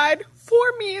and died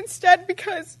for me instead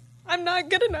because I'm not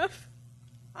good enough.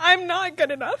 I'm not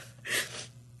good enough.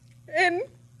 And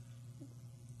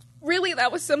really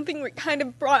that was something that kind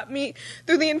of brought me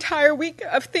through the entire week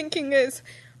of thinking is,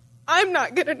 I'm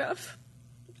not good enough.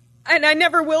 And I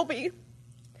never will be.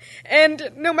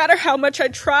 And no matter how much I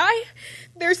try,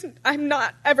 I'm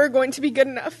not ever going to be good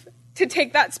enough to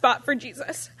take that spot for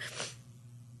Jesus.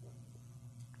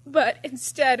 But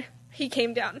instead, he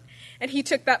came down, and he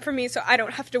took that for me, so I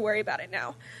don't have to worry about it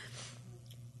now.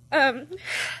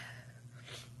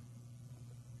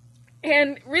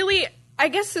 And really, I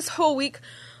guess this whole week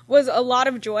was a lot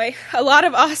of joy, a lot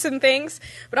of awesome things,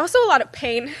 but also a lot of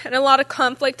pain, and a lot of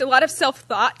conflict, a lot of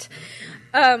self-thought,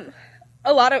 a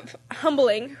lot of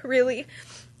humbling, really.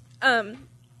 And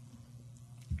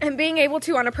being able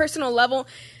to, on a personal level,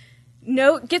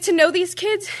 get to know these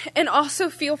kids and also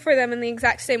feel for them in the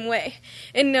exact same way,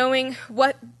 and knowing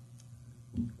what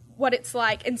it's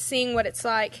like and seeing what it's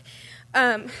like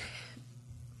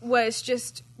was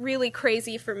just really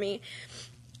crazy for me.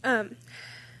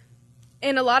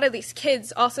 And a lot of these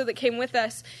kids also that came with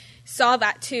us saw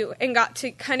that too and got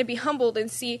to kind of be humbled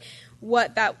and see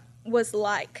what that was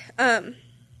like.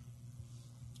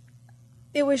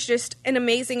 It was just an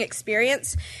amazing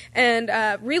experience and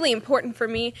really important for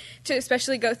me to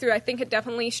especially go through. I think it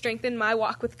definitely strengthened my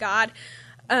walk with God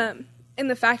and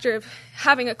the factor of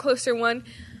having a closer one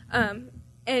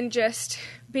and just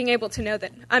being able to know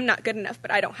that I'm not good enough,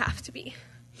 but I don't have to be.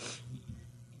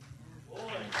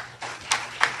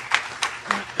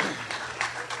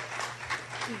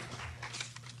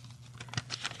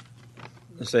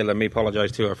 Let me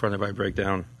apologize too up front if I break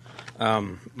down.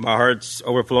 My heart's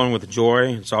overflowing with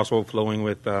joy. It's also overflowing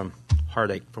with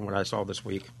heartache from what I saw this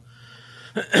week.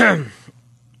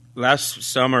 Last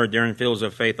summer during Fields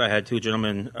of Faith, I had two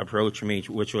gentlemen approach me,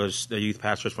 which was the youth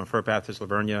pastors from First Baptist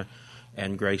Lavernia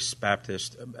and Grace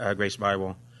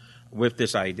Bible, with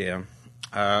this idea.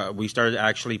 We started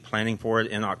actually planning for it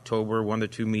in October, 1 to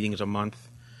 2 meetings a month,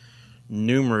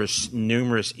 numerous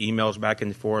emails back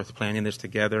and forth planning this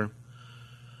together.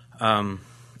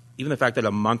 Even the fact that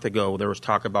a month ago there was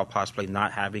talk about possibly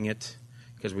not having it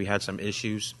because we had some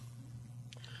issues.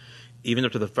 Even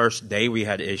up to the first day we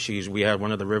had issues. We had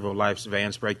one of the River of Life's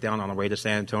vans break down on the way to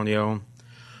San Antonio.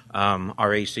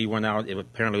 Our AC went out. It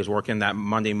apparently was working that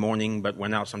Monday morning, but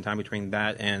went out sometime between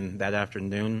that and that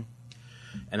afternoon.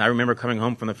 And I remember coming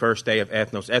home from the first day of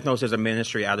Ethnos. Ethnos is a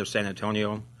ministry out of San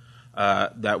Antonio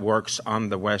that works on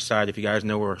the west side. If you guys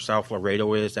know where South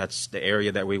Laredo is, that's the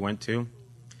area that we went to.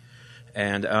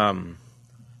 And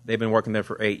they've been working there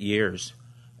for 8 years.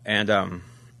 And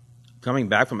coming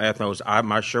back from Ethnos,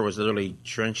 my shirt was literally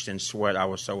drenched in sweat. I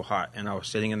was so hot. And I was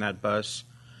sitting in that bus.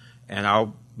 And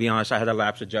I'll be honest, I had a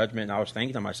lapse of judgment. And I was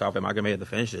thinking to myself, am I going to be able to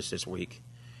finish this week?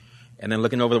 And then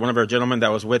looking over one of our gentlemen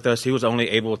that was with us, he was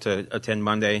only able to attend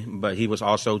Monday, but he was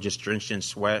also just drenched in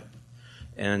sweat.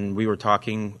 And we were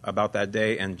talking about that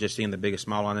day, and just seeing the biggest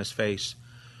smile on his face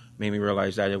made me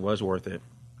realize that it was worth it.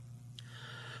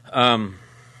 I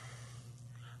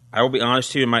will be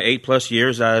honest to you, in my 8+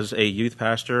 years as a youth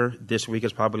pastor, this week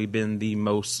has probably been the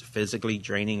most physically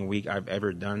draining week I've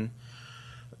ever done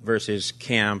versus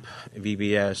camp,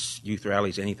 VBS, youth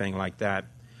rallies, anything like that.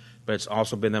 But it's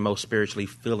also been the most spiritually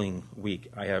filling week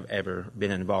I have ever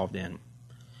been involved in.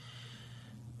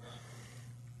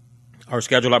 Our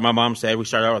schedule, like my mom said, we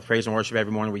started out with praise and worship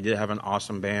every morning. We did have an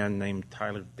awesome band named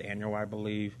Tyler Daniel, I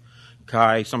believe.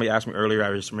 Kai, somebody asked me earlier,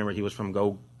 I just remembered he was from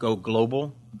Go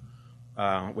Global,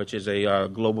 which is a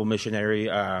global missionary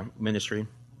ministry.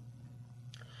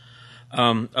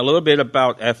 A little bit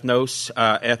about Ethnos.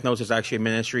 Ethnos is actually a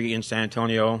ministry in San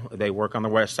Antonio. They work on the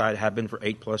west side, have been for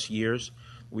 8+ years.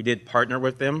 We did partner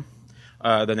with them.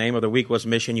 The name of the week was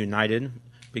Mission United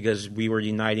because we were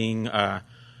uniting.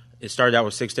 It started out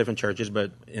with 6 different churches,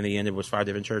 but in the end it was 5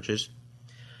 different churches.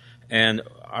 And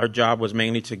our job was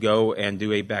mainly to go and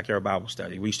do a backyard Bible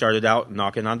study. We started out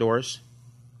knocking on doors.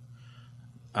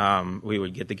 We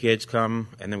would get the kids come,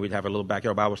 and then we'd have a little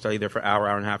backyard Bible study there for an hour,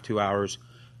 hour and a half, 2 hours.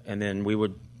 And then we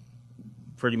would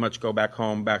pretty much go back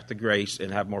home, back to Grace,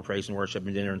 and have more praise and worship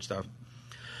and dinner and stuff.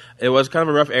 It was kind of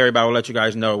a rough area, but I will let you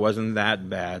guys know it wasn't that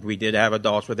bad. We did have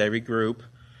adults with every group.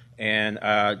 And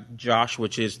Josh,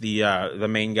 which is the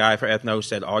main guy for Ethnos,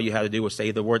 said all you had to do was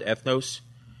say the word Ethnos,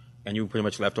 and you were pretty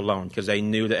much left alone because they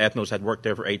knew that Ethnos had worked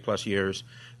there for 8+ years.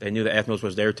 They knew that Ethnos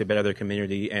was there to better their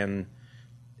community, and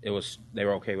they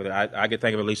were okay with it. I could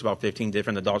think of at least about 15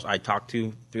 different adults I talked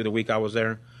to through the week I was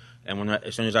there, and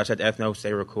as soon as I said Ethnos,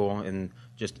 they were cool and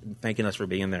just thanking us for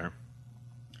being there.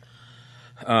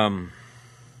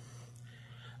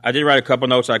 I did write a couple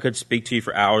notes. I could speak to you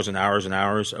for hours and hours and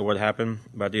hours of what happened,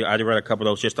 but I did write a couple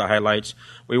notes, just the highlights.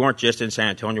 We weren't just in San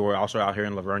Antonio. We were also out here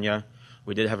in Lavernia.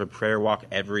 We did have a prayer walk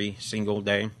every single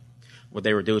day. What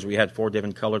they would do is we had 4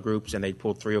 different color groups, and they'd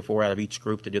pull 3 or 4 out of each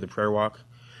group to do the prayer walk.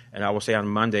 And I will say on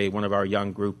Monday, one of our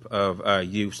young group of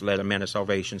youths led a Man of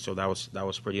Salvation, so that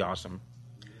was pretty awesome.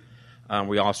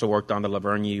 We also worked on the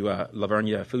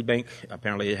Lavernia Food Bank.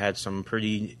 Apparently it had some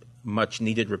pretty much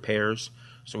needed repairs,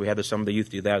 so we had some of the youth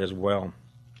do that as well.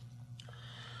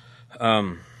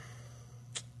 A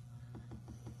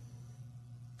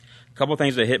couple of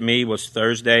things that hit me was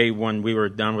Thursday when we were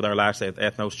done with our last day at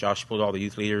Ethnos. Josh pulled all the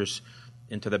youth leaders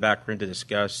into the back room to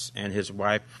discuss, and his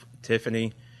wife,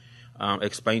 Tiffany,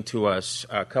 explained to us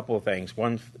a couple of things.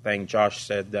 One thing, Josh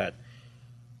said that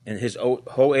in his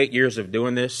whole 8 years of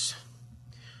doing this,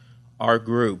 our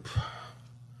group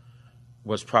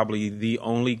was probably the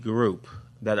only group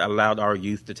that allowed our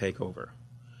youth to take over.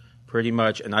 Pretty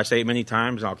much, and I say it many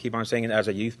times, and I'll keep on saying it as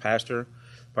a youth pastor,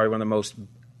 probably one of the most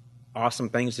awesome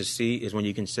things to see is when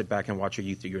you can sit back and watch your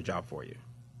youth do your job for you.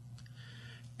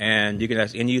 And you can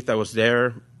ask any youth that was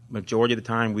there, majority of the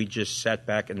time we just sat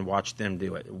back and watched them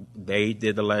do it. They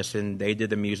did the lesson, they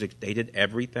did the music, they did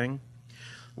everything.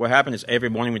 What happened is every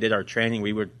morning we did our training,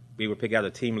 we would pick out a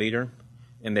team leader,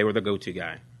 and they were the go-to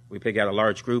guy. We pick out a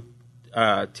large group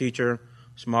teacher,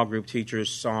 small group teachers,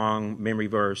 song, memory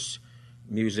verse,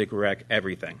 music, rec,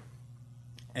 everything.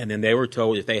 And then they were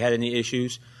told if they had any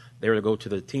issues, they were to go to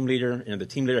the team leader, and if the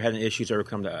team leader had any issues, they would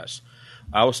come to us.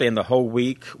 I would say in the whole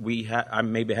week, I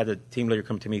maybe had the team leader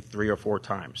come to me 3 or 4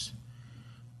 times.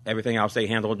 Everything else they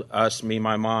handled, us, me,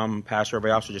 my mom, pastor,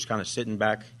 everybody else was just kind of sitting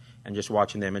back and just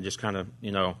watching them and just kind of,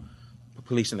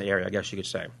 policing the area, I guess you could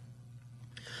say.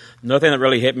 Another thing that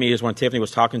really hit me is when Tiffany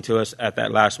was talking to us at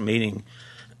that last meeting,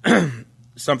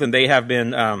 something they have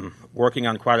been working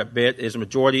on quite a bit is the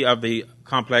majority of the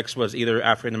complex was either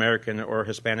African American or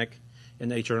Hispanic in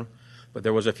nature, but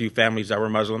there was a few families that were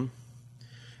Muslim.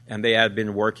 And they had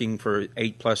been working for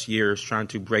 8+ years trying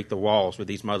to break the walls with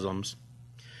these Muslims.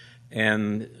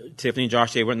 And Tiffany and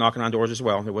Josh, they went knocking on doors as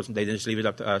well. They didn't just leave it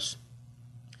up to us.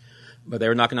 But they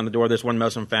were knocking on the door of this one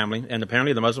Muslim family. And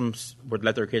apparently the Muslims would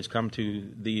let their kids come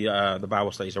to the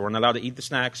Bible studies. They weren't allowed to eat the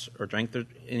snacks or drink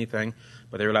anything,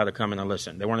 but they were allowed to come in and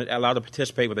listen. They weren't allowed to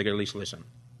participate, but they could at least listen.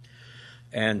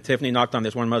 And Tiffany knocked on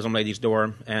this one Muslim lady's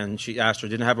door, and she asked her,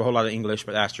 didn't have a whole lot of English,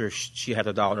 but asked her if she had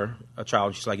a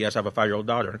child. She's like, yes, I have a 5-year-old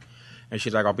daughter. And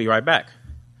she's like, I'll be right back.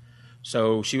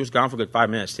 So she was gone for a good 5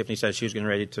 minutes. Tiffany said she was getting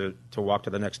ready to walk to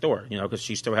the next door, because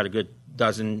she still had a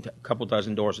couple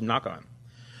dozen doors to knock on.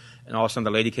 And all of a sudden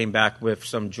the lady came back with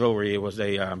some jewelry. It was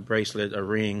a bracelet, a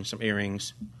ring, some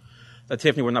earrings that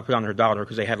Tiffany would not put on her daughter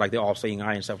because they had like the all-seeing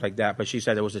eye and stuff like that. But she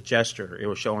said it was a gesture. It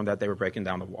was showing that they were breaking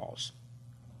down the walls.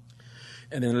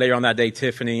 And then later on that day,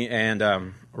 Tiffany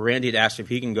and Randy had asked if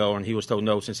he can go, and he was told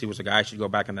no, since he was a guy, should go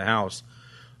back in the house.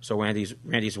 So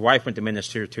Randy's wife went to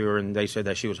minister to her, and they said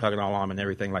that she was hugging all on him and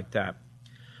everything like that.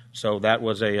 So that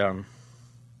was a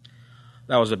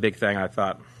big thing, I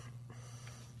thought.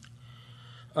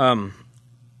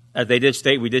 As they did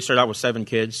state, we did start out with 7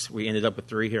 kids. We ended up with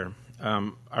 3 here.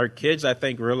 Our kids, I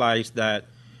think, realized that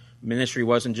ministry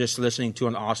wasn't just listening to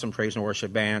an awesome praise and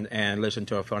worship band and listen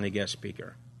to a funny guest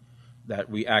speaker. That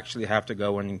we actually have to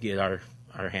go and get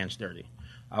our hands dirty.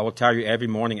 I will tell you, every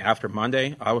morning after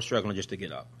Monday, I was struggling just to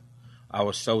get up. I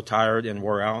was so tired and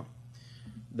wore out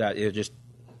that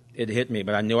it hit me,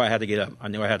 but I knew I had to get up. I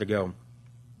knew I had to go.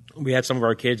 We had some of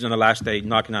our kids on the last day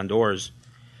knocking on doors,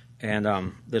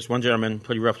 and this one gentleman,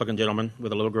 pretty rough-looking gentleman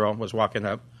with a little girl, was walking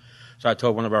up. So I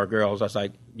told one of our girls, I was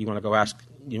like, you want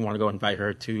to go invite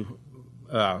her to,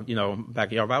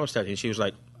 back in our Bible study? And she was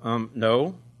like,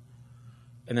 no.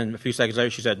 And then a few seconds later,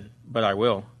 she said, but I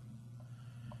will.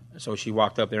 So she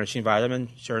walked up there and she invited him, and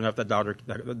sure enough, the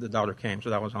daughter came. So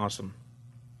that was awesome.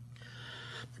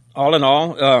 All in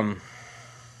all,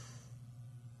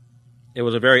 it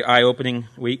was a very eye-opening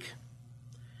week.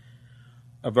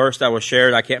 A verse that was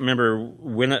shared, I can't remember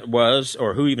when it was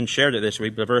or who even shared it this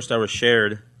week, but a verse that was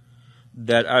shared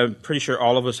that I'm pretty sure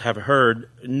all of us have heard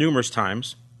numerous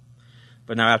times,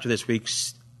 but now after this week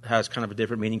has kind of a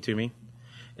different meaning to me.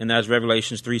 And that's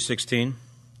Revelations 3:16.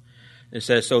 It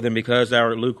says, so then because thou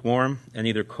art lukewarm and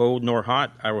neither cold nor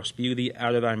hot, I will spew thee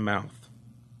out of thy mouth.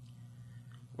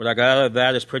 What I got out of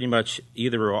that is pretty much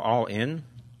either we're all in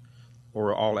or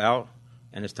we're all out,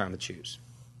 and it's time to choose.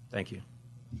 Thank you.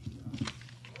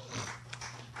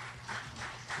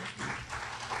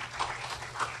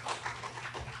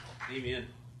 Amen.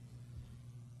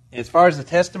 As far as the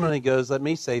testimony goes, let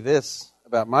me say this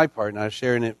about my part, and I was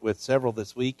sharing it with several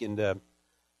this week, and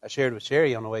I shared with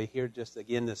Sherry on the way here just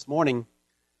again this morning.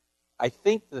 I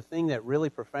think the thing that really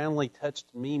profoundly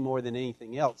touched me more than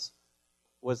anything else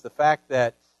was the fact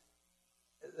that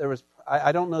there was,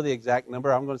 I don't know the exact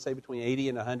number, I'm going to say between 80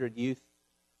 and 100 youth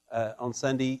on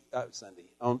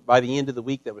by the end of the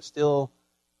week that was still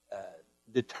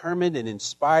determined and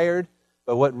inspired.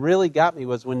 But what really got me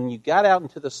was when you got out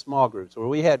into the small groups, where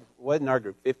we had, what in our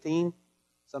group, 15?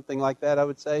 Something like that, I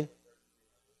would say.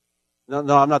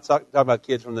 No, I'm not talking about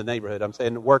kids from the neighborhood. I'm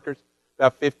saying the workers,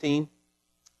 about 15.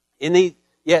 And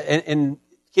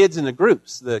kids in the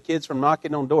groups, the kids from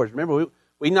knocking on doors. Remember,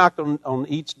 we knocked on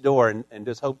each door and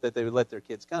just hoped that they would let their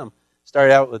kids come.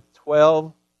 Started out with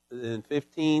 12, then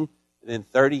 15, and then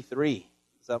 33,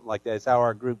 something like that. That's how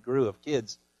our group grew of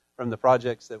kids from the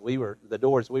projects that the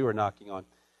doors we were knocking on.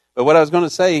 But what I was going to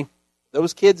say,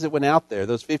 those kids that went out there,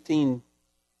 those 15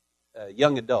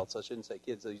 young adults, I shouldn't say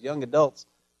kids, those young adults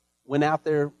went out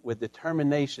there with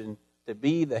determination to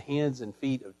be the hands and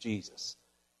feet of Jesus.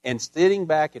 And sitting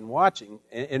back and watching,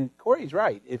 and Corey's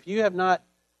right, if you have not,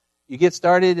 You get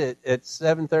started at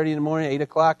 7:30 in the morning, 8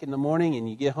 o'clock in the morning, and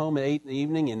you get home at 8 in the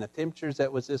evening, and the temperatures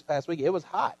that was this past week, it was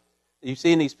hot. You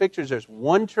see in these pictures, there's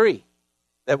one tree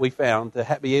that we found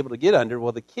to be able to get under.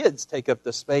 Well, the kids take up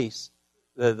the space.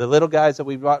 The little guys that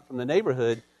we brought from the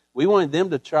neighborhood, we wanted them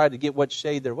to try to get what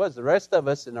shade there was. The rest of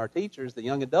us and our teachers, the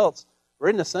young adults, were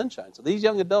in the sunshine. So these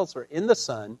young adults were in the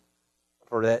sun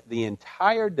for the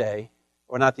entire day,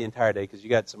 or not the entire day because you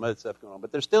got some other stuff going on,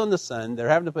 but they're still in the sun. They're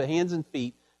having to put hands and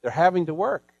feet. They're having to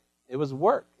work. It was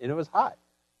work, and it was hot.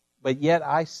 But yet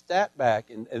I sat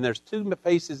back, and there's two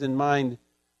faces in mind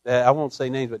that I won't say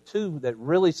names, but two that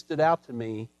really stood out to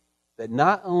me that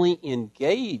not only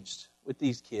engaged with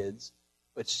these kids,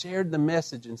 but shared the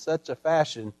message in such a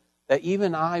fashion that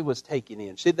even I was taken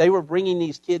in. They were bringing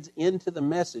these kids into the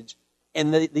message,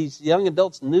 and these young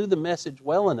adults knew the message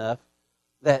well enough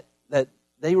that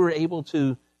they were able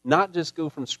to not just go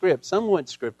from script. Some went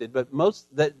scripted, but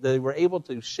most that they were able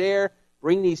to share,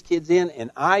 bring these kids in, and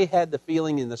I had the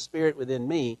feeling in the spirit within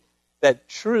me that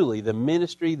truly the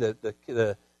ministry,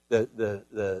 the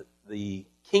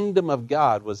kingdom of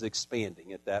God was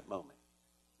expanding at that moment.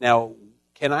 Now,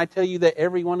 can I tell you that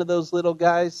every one of those little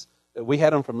guys, we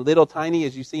had them from little tiny,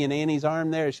 as you see in Annie's arm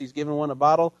there, she's giving one a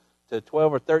bottle, to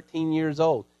 12 or 13 years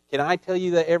old. Can I tell you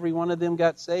that every one of them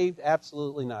got saved?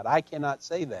 Absolutely not. I cannot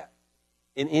say that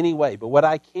in any way. But what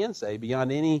I can say,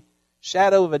 beyond any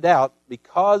shadow of a doubt,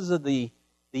 because of the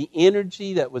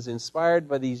energy that was inspired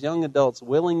by these young adults'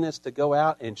 willingness to go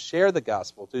out and share the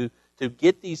gospel, to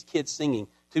get these kids singing,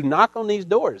 to knock on these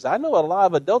doors. I know a lot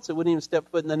of adults that wouldn't even step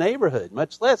foot in the neighborhood,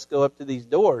 much less go up to these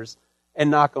doors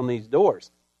and knock on these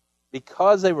doors.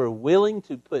 Because they were willing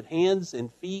to put hands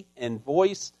and feet and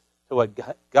voice to what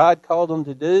God called them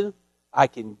to do, I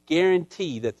can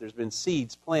guarantee that there's been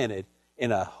seeds planted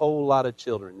in a whole lot of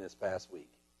children this past week.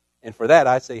 And for that,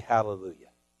 I say hallelujah.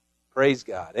 Praise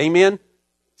God. Amen?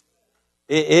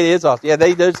 It is awesome. Yeah,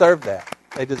 they deserve that.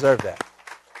 They deserve that.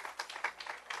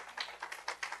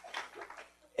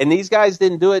 And these guys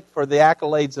didn't do it for the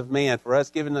accolades of man, for us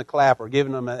giving them a clap or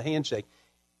giving them a handshake.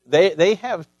 They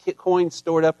have coins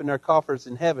stored up in their coffers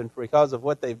in heaven because of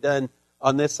what they've done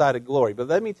on this side of glory. But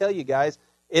let me tell you guys,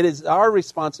 it is our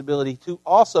responsibility to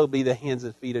also be the hands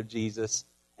and feet of Jesus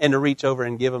and to reach over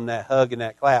and give them that hug and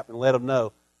that clap and let them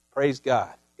know, praise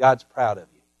God, God's proud of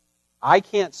you. I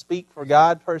can't speak for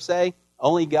God per se.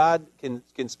 Only God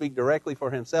can speak directly for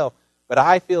himself. But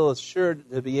I feel assured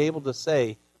to be able to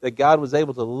say that God was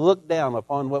able to look down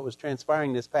upon what was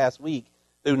transpiring this past week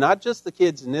through not just the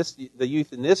kids in the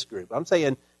youth in this group. I'm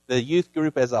saying the youth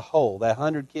group as a whole, that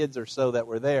 100 kids or so that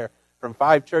were there from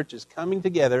 5 churches coming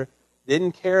together,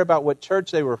 didn't care about what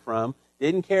church they were from,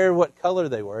 didn't care what color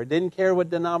they were, didn't care what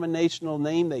denominational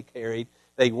name they carried.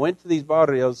 They went to these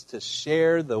barrios to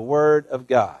share the Word of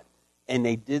God, and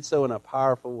they did so in a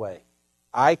powerful way.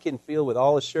 I can feel with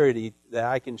all assurity that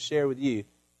I can share with you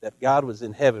that God was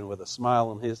in heaven with a smile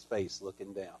on his face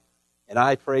looking down. And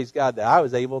I praise God that I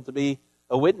was able to be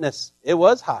a witness. It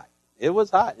was hot. It was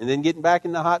hot. And then getting back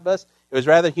in the hot bus, it was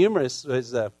rather humorous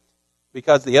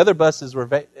because the other buses were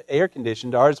air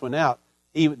conditioned. Ours went out.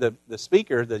 The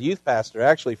speaker, the youth pastor,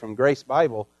 actually from Grace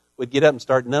Bible, would get up and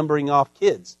start numbering off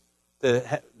kids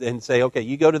and say, okay,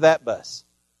 you go to that bus.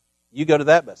 You go to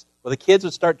that bus. Well, the kids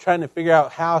would start trying to figure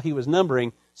out how he was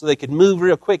numbering so they could move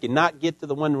real quick and not get to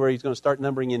the one where he's going to start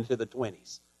numbering into the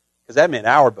 20s. Because that meant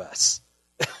our bus.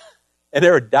 And they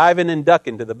were diving and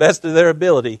ducking to the best of their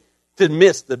ability to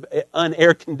miss the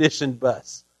unair-conditioned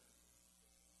bus.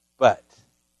 But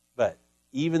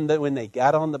even though when they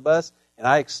got on the bus, and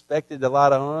I expected a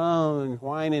lot of and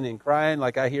whining and crying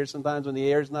like I hear sometimes when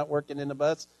the air's not working in the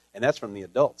bus, and that's from the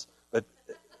adults. But,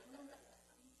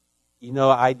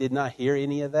 I did not hear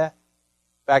any of that.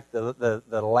 In fact,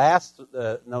 the last,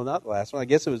 no, not the last one, I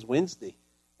guess it was Wednesday.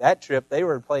 That trip, they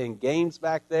were playing games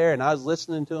back there, and I was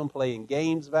listening to them playing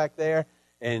games back there,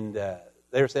 and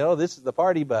they were saying, oh, this is the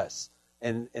party bus.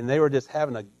 And they were just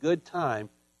having a good time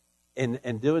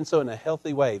and doing so in a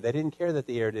healthy way. They didn't care that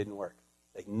the air didn't work.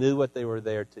 They knew what they were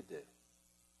there to do.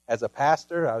 As a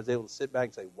pastor, I was able to sit back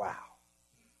and say, wow,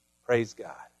 praise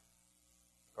God.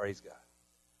 Praise God.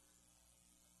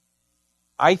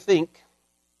 I'm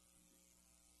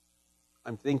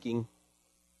thinking,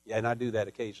 yeah, and I do that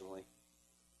occasionally.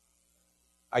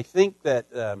 I think that,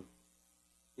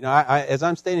 as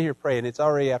I'm standing here praying, it's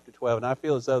already after 12, and I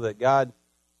feel as though that God,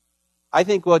 I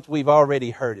think what we've already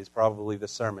heard is probably the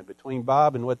sermon. Between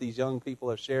Bob and what these young people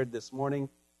have shared this morning,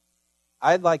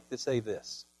 I'd like to say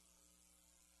this.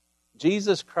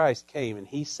 Jesus Christ came and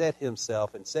he set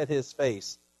himself and set his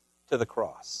face to the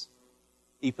cross.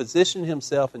 He positioned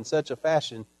himself in such a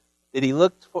fashion Did he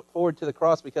look forward to the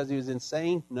cross because he was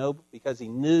insane? No, because he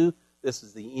knew this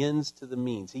is the ends to the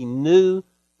means. He knew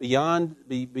beyond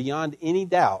any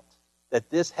doubt that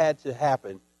this had to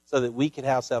happen so that we could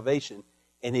have salvation.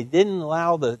 And he didn't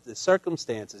allow the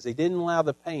circumstances. He didn't allow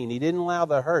the pain. He didn't allow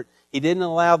the hurt. He didn't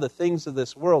allow the things of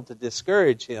this world to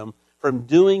discourage him from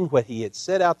doing what he had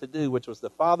set out to do, which was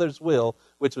the Father's will,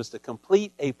 which was to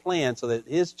complete a plan so that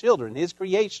his children, his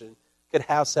creation, could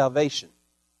have salvation.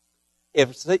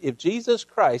 If Jesus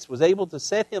Christ was able to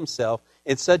set himself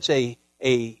in such a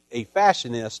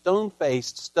fashion, in a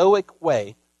stone-faced, stoic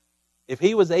way, if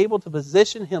he was able to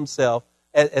position himself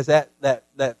as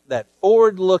that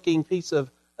forward-looking piece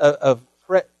of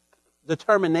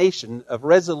determination, of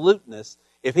resoluteness,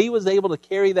 if he was able to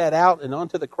carry that out and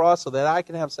onto the cross so that I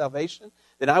can have salvation,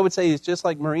 then I would say it's just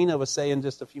like Marina was saying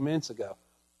just a few minutes ago.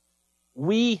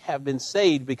 We have been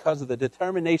saved because of the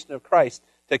determination of Christ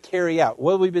to carry out.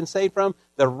 What have we been saved from?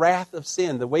 The wrath of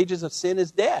sin. The wages of sin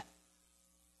is death.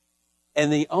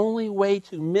 And the only way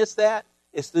to miss that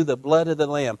is through the blood of the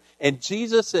Lamb. And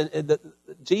Jesus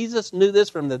knew this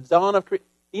from the dawn of creation.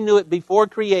 He knew it before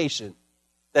creation,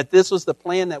 that this was the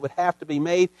plan that would have to be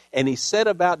made. And he set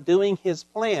about doing his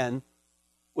plan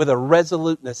with a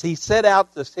resoluteness. He set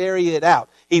out to carry it out.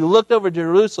 He looked over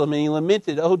Jerusalem and he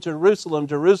lamented, "Oh, Jerusalem,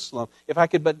 Jerusalem, if I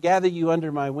could but gather you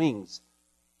under my wings."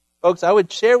 Folks, I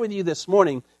would share with you this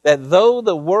morning that though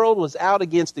the world was out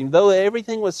against him, though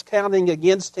everything was counting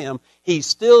against him, he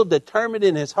still determined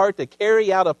in his heart to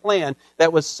carry out a plan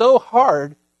that was so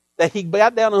hard that he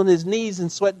got down on his knees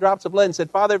and sweat drops of blood and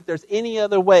said, "Father, if there's any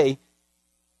other way,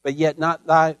 but yet not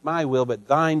my will, but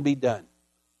thine be done."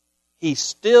 He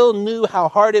still knew how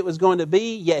hard it was going to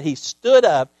be, yet he stood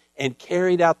up and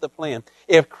carried out the plan.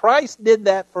 If Christ did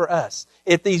that for us,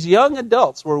 if these young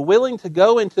adults were willing to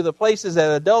go into the places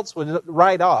that adults would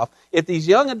write off, if these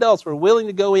young adults were willing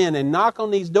to go in and knock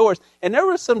on these doors, and there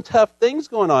were some tough things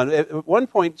going on. At one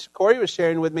point, Corey was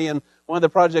sharing with me in one of the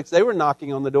projects they were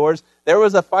knocking on the doors, there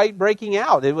was a fight breaking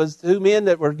out. It was two men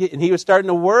that were getting, he was starting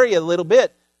to worry a little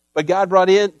bit. But God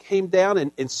came down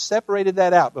and separated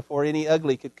that out before any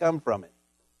ugly could come from it.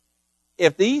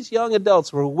 If these young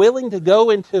adults were willing to go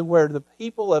into where the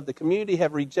people of the community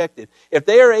have rejected, if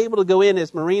they are able to go in,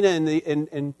 as Marina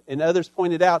and others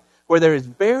pointed out, where there is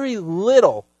very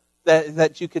little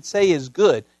that you could say is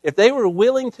good, if they were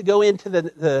willing to go into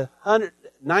the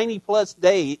 190-plus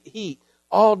day heat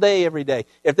all day, every day,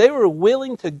 if they were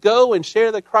willing to go and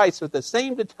share the Christ with the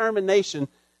same determination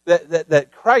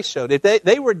that Christ showed, if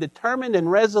they were determined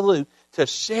and resolute to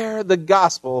share the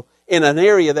gospel in an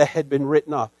area that had been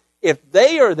written off, if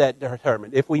they are that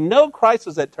determined, if we know Christ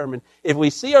was that determined, if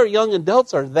we see our young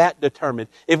adults are that determined,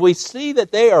 if we see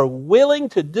that they are willing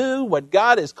to do what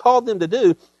God has called them to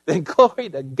do, then glory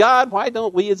to God, why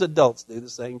don't we as adults do the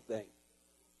same thing?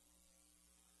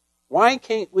 Why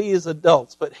can't we as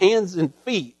adults put hands and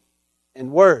feet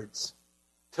and words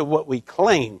to what we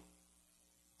claim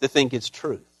to think is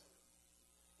truth?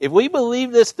 If we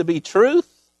believe this to be truth,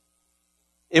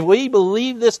 if we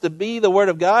believe this to be the Word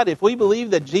of God, if we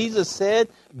believe that Jesus said,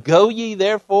 "Go ye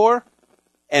therefore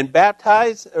and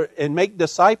baptize and make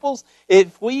disciples,"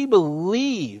 if we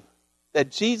believe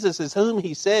that Jesus is whom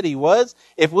He said He was,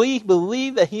 if we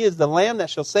believe that He is the Lamb that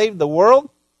shall save the world,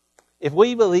 if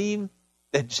we believe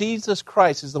that Jesus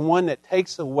Christ is the one that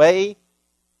takes away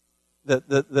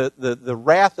the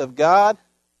wrath of God,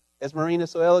 as Marina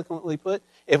so eloquently put,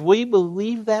 if we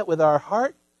believe that with our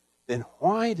heart, then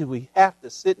why do we have to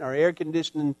sit in our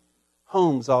air-conditioned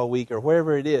homes all week or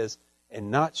wherever it is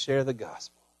and not share the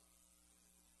gospel?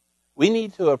 We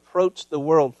need to approach the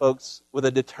world, folks, with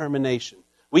a determination.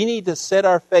 We need to set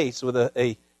our face with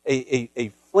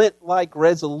a flint-like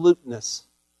resoluteness.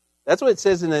 That's what it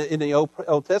says in the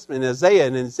Old Testament, in Isaiah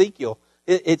and in Ezekiel.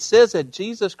 It says that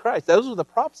Jesus Christ, those were the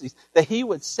prophecies, that He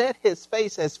would set His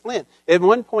face as flint. At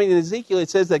one point in Ezekiel, it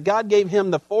says that God gave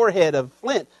Him the forehead of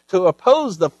flint to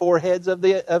oppose the foreheads of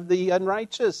the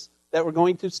unrighteous that were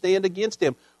going to stand against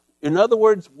Him. In other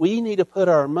words, we need to put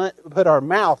our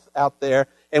mouth out there,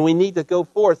 and we need to go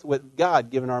forth with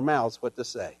God giving our mouths what to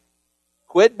say.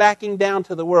 Quit backing down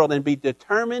to the world and be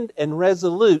determined and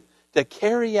resolute to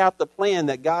carry out the plan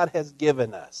that God has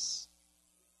given us.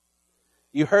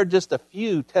 You heard just a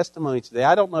few testimonies today.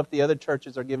 I don't know if the other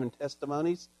churches are giving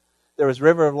testimonies. There was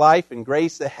River of Life and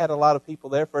Grace that had a lot of people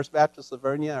there. First Baptist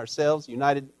Lavernia, ourselves,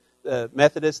 United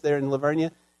Methodist there in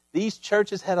Lavernia. These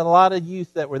churches had a lot of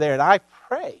youth that were there. And I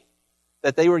pray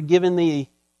that they were given the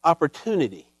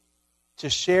opportunity to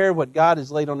share what God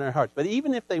has laid on their hearts. But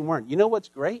even if they weren't, you know what's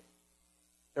great?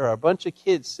 There are a bunch of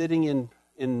kids sitting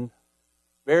in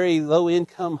very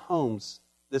low-income homes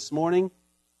this morning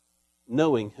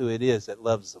knowing who it is that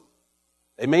loves them.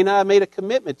 They may not have made a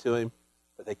commitment to him,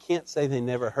 but they can't say they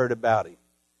never heard about him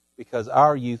because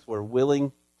our youth were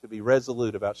willing to be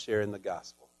resolute about sharing the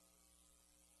gospel.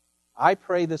 I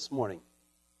pray this morning,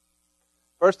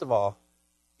 first of all,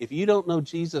 if you don't know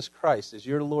Jesus Christ as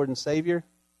your Lord and Savior,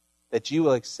 that you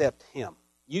will accept him.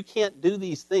 You can't do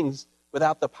these things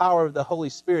without the power of the Holy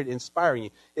Spirit inspiring you.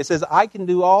 It says, I can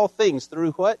do all things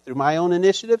through what? Through my own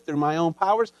initiative, through my own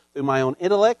powers, through my own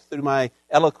intellect, through my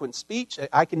eloquent speech.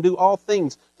 I can do all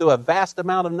things through a vast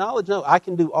amount of knowledge. No, I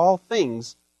can do all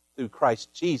things through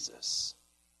Christ Jesus,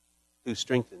 who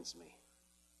strengthens me.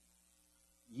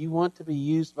 You want to be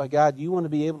used by God. You want to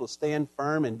be able to stand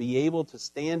firm and be able to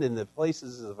stand in the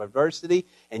places of adversity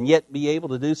and yet be able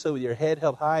to do so with your head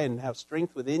held high and have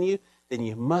strength within you, then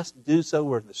you must do so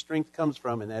where the strength comes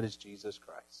from, and that is Jesus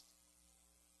Christ.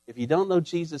 If you don't know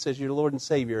Jesus as your Lord and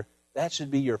Savior, that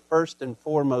should be your first and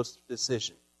foremost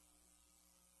decision.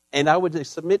 And I would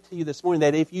submit to you this morning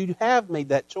that if you have made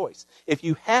that choice, if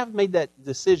you have made that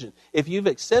decision, if you've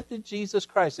accepted Jesus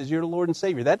Christ as your Lord and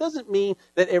Savior, that doesn't mean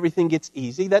that everything gets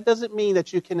easy. That doesn't mean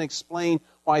that you can explain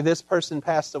why this person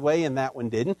passed away and that one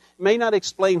didn't. It may not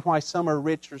explain why some are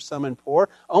rich or some are poor.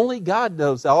 Only God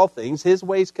knows all things. His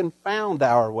ways confound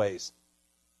our ways.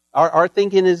 Our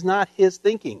thinking is not His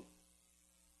thinking.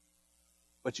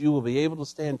 But you will be able to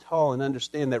stand tall and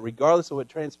understand that regardless of what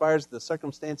transpires, the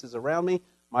circumstances around me,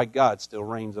 my God still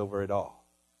reigns over it all.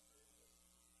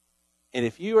 And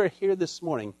if you are here this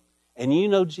morning and you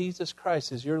know Jesus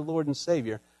Christ as your Lord and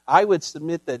Savior, I would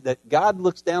submit that God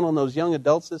looks down on those young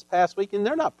adults this past week, and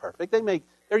they're not perfect.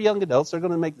 They're young adults. They're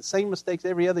going to make the same mistakes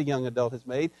every other young adult has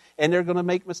made, and they're going to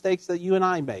make mistakes that you and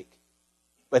I make.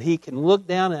 But He can look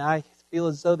down, and I feel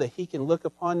as though that He can look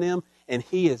upon them, and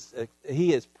He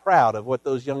is proud of what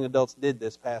those young adults did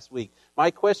this past week. My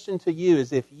question to you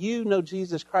is, if you know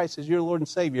Jesus Christ as your Lord and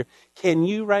Savior, can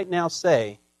you right now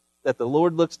say that the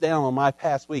Lord looks down on my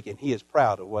past week and He is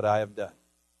proud of what I have done?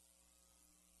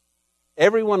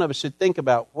 Every one of us should think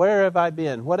about, where have I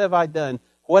been? What have I done?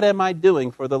 What am I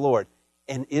doing for the Lord?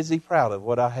 And is He proud of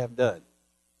what I have done?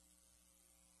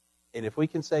 And if we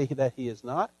can say that He is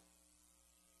not,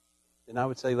 then I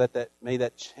would say may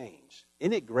that change.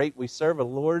 Isn't it great we serve a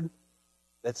Lord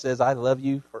that says, I love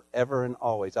you forever and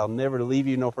always. I'll never leave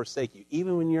you nor forsake you,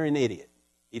 even when you're an idiot.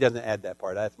 He doesn't add that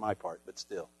part. That's my part, but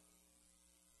still.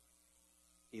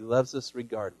 He loves us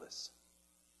regardless.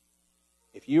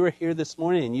 If you are here this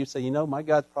morning and you say, my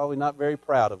God's probably not very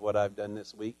proud of what I've done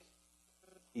this week,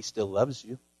 He still loves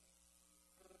you.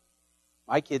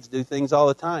 My kids do things all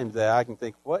the time that I can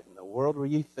think, what in the world were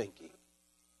you thinking?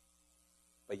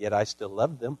 But yet I still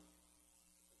love them.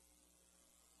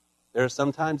 There are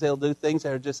sometimes they'll do things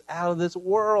that are just out of this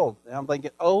world. And I'm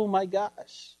thinking, oh my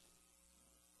gosh.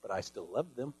 But I still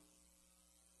love them.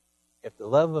 If the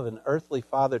love of an earthly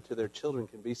father to their children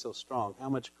can be so strong, how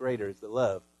much greater is the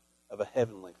love of a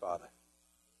heavenly Father?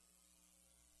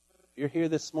 If you're here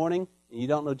this morning and you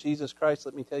don't know Jesus Christ,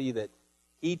 let me tell you that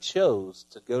He chose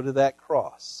to go to that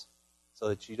cross so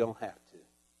that you don't have to.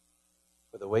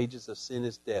 For the wages of sin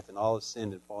is death, and all have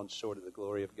sinned and fallen short of the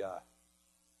glory of God.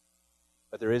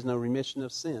 But there is no remission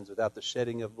of sins without the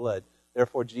shedding of blood.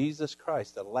 Therefore, Jesus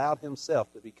Christ allowed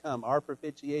Himself to become our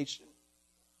propitiation.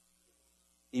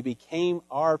 He became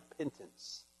our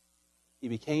penance. He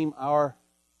became our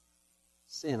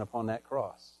sin upon that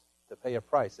cross to pay a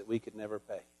price that we could never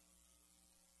pay.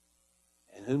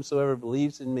 And whomsoever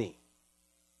believes in me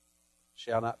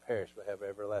shall not perish but have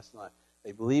everlasting life.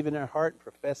 They believe in their heart and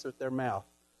profess with their mouth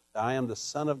that I am the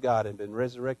Son of God and been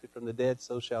resurrected from the dead,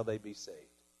 so shall they be saved.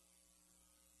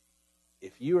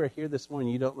 If you are here this morning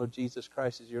and you don't know Jesus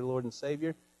Christ as your Lord and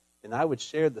Savior, then I would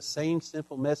share the same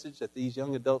simple message that these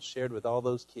young adults shared with all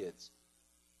those kids.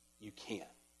 You can.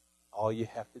 All you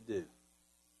have to do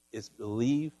is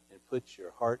believe and put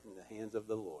your heart in the hands of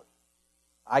the Lord.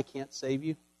 I can't save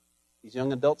you. These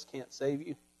young adults can't save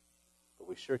you. But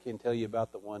we sure can tell you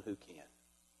about the one who can.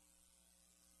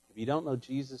 If you don't know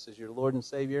Jesus as your Lord and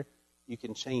Savior, you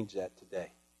can change that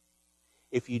today.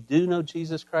 If you do know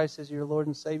Jesus Christ as your Lord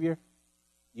and Savior,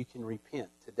 you can repent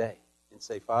today and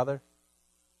say, Father,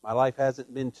 my life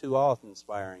hasn't been too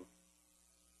awe-inspiring.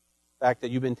 The fact that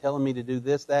you've been telling me to do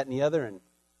this, that, and the other, and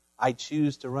I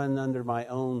choose to run under my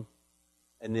own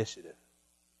initiative.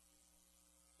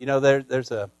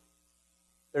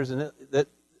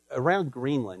 Around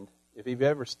Greenland, if you've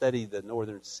ever studied the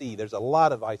Northern Sea, there's a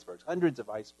lot of icebergs, hundreds of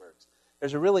icebergs.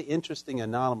 There's a really interesting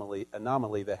anomaly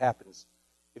that happens.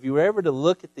 If you were ever to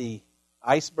look at the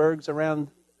icebergs around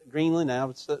Greenland, and I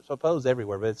would suppose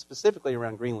everywhere, but specifically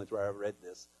around Greenland where I read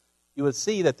this, you would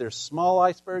see that there's small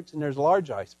icebergs and there's large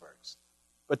icebergs.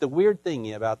 But the weird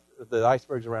thing about the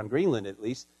icebergs around Greenland, at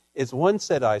least, is one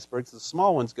set of icebergs, the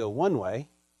small ones go one way,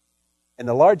 and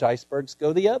the large icebergs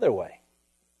go the other way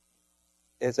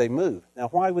as they move. Now,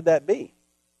 why would that be?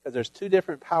 Because there's two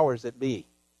different powers that be.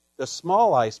 The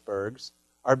small icebergs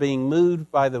are being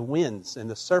moved by the winds and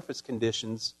the surface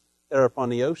conditions that are upon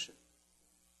the ocean.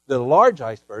 The large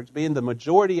icebergs, being the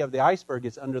majority of the iceberg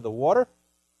is under the water,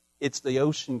 it's the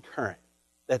ocean current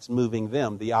that's moving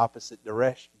them the opposite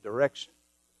direction.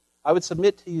 I would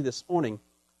submit to you this morning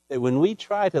that when we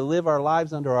try to live our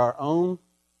lives under our own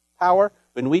power,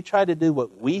 when we try to do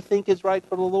what we think is right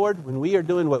for the Lord, when we are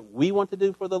doing what we want to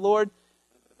do for the Lord,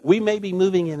 we may be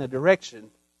moving in a direction,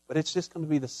 but it's just going to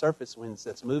be the surface winds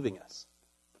that's moving us.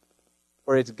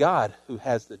 For it's God who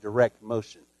has the direct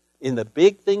motion. In the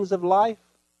big things of life,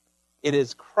 it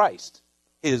is Christ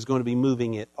who is going to be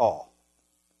moving it all.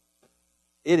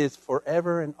 It is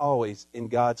forever and always in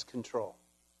God's control.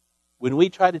 When we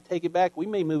try to take it back, we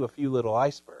may move a few little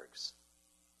icebergs.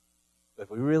 But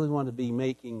if we really want to be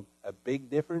making a big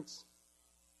difference,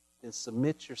 then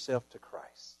submit yourself to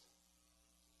Christ.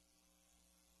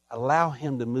 Allow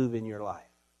Him to move in your life.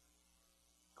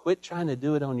 Quit trying to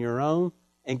do it on your own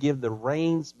and give the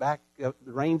reins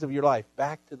of your life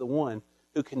back to the one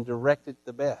who can direct it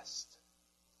the best.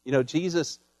 You know,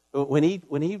 Jesus, when he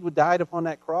died upon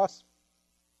that cross,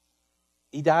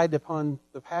 He died upon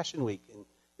the Passion Week. And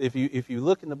if you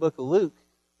look in the book of Luke,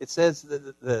 it says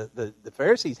that the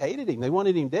Pharisees hated Him. They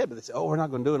wanted Him dead, but they said, we're not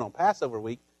going to do it on Passover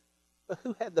week. But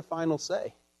who had the final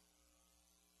say?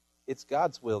 It's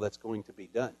God's will that's going to be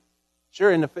done.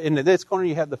 Sure, in this corner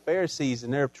you have the Pharisees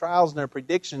and their trials and their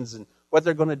predictions and what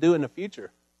they're going to do in the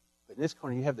future. But in this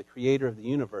corner you have the Creator of the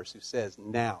universe who says,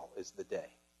 now is the day.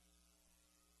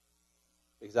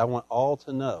 Because I want all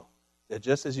to know that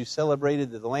just as you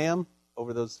celebrated the Lamb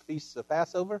over those feasts of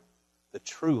Passover, the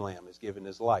true Lamb is given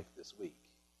His life this week.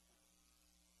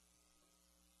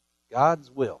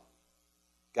 God's will,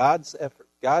 God's effort,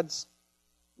 God's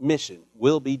mission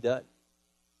will be done.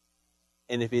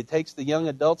 And if it takes the young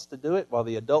adults to do it while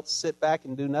the adults sit back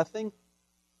and do nothing,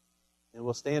 then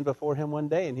we'll stand before Him one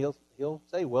day and He'll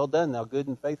say, well done, thou good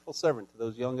and faithful servant, to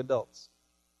those young adults.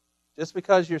 Just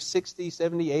because you're 60,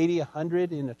 70, 80,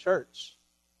 100 in a church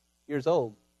years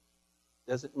old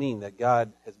doesn't mean that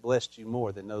God has blessed you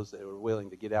more than those that are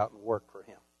willing to get out and work for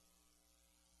Him.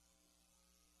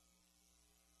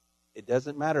 It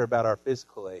doesn't matter about our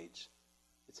physical age.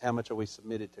 It's how much are we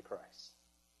submitted to Christ.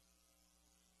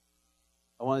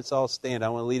 I want us all to stand. I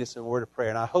want to lead us in a word of prayer.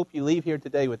 And I hope you leave here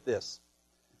today with this.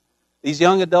 These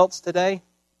young adults today,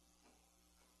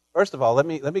 first of all, let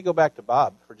me go back to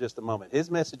Bob for just a moment.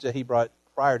 His message that he brought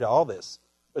prior to all this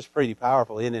was pretty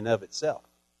powerful in and of itself.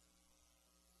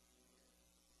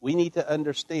 We need to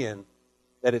understand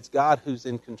that it's God who's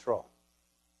in control.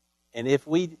 And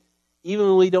even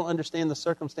when we don't understand the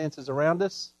circumstances around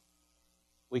us,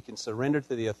 we can surrender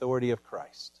to the authority of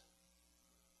Christ.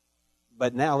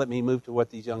 But now let me move to what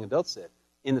these young adults said.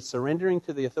 In the surrendering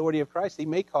to the authority of Christ, He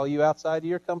may call you outside of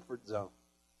your comfort zone.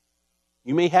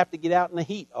 You may have to get out in the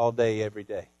heat all day, every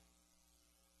day.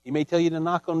 He may tell you to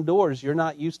knock on doors you're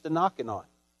not used to knocking on.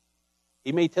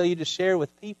 He may tell you to share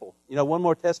with people. You know, one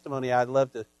more testimony I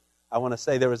want to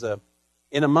say. There was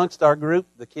in amongst our group,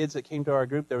 the kids that came to our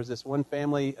group, there was this one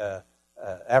family,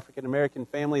 African-American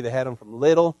family. They had them from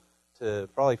little to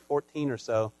probably 14 or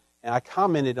so. And I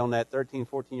commented on that 13,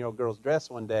 14-year-old girl's dress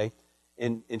one day,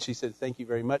 and she said, thank you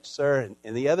very much, sir.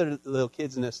 And the other little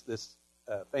kids in this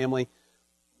family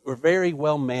were very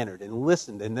well-mannered and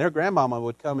listened, and their grandmama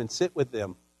would come and sit with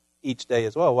them each day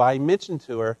as well. Well, I mentioned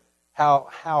to her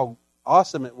how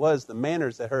awesome it was, the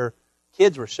manners that her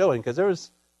kids were showing, because there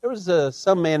was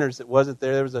some manners that wasn't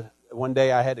there. There was one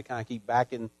day I had to kind of keep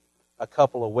backing a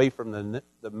couple away from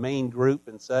the main group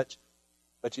and such.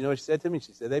 But you know what she said to me?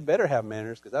 She said, they better have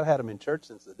manners because I've had them in church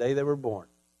since the day they were born.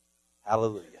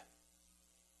 Hallelujah.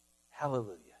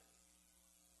 Hallelujah.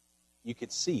 You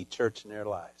could see church in their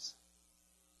lives.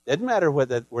 Didn't matter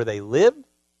where they lived.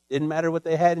 Didn't matter what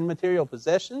they had in material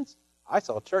possessions. I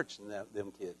saw church in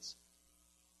them kids.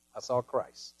 I saw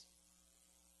Christ.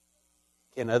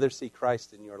 Can others see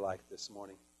Christ in your life this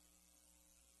morning?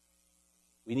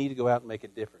 We need to go out and make a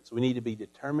difference. We need to be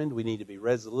determined. We need to be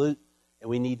resolute. And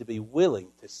we need to be willing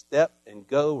to step and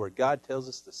go where God tells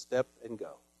us to step and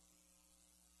go.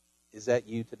 Is that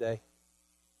you today?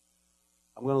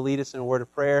 I'm going to lead us in a word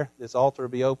of prayer. This altar will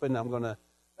be open. I'm going to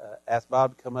ask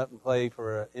Bob to come up and play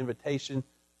for an invitation.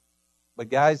 But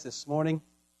guys, this morning,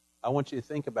 I want you to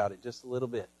think about it just a little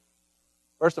bit.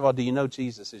 First of all, do you know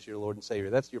Jesus is your Lord and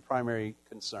Savior? That's your primary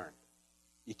concern.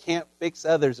 You can't fix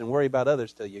others and worry about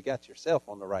others till you got yourself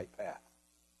on the right path.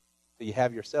 till you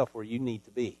have yourself where you need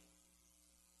to be.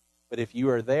 But if you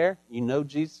are there, you know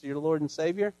Jesus, your Lord and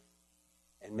Savior,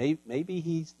 and maybe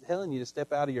He's telling you to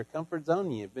step out of your comfort zone,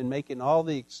 and you've been making all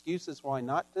the excuses why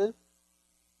not to,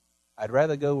 I'd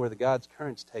rather go where the God's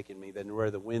current's taking me than where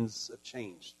the winds of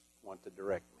change want to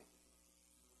direct me.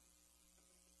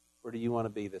 Where do you want to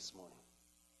be this morning?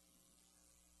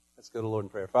 Let's go to the Lord in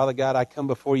prayer. Father God, I come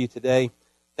before you today.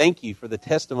 Thank you for the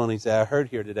testimonies that I heard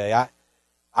here today.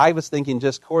 I was thinking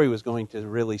just Corey was going to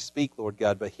really speak, Lord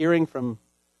God, but hearing from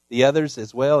the others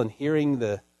as well, and hearing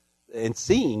and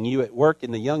seeing you at work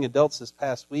in the young adults this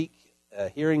past week,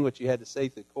 hearing what you had to say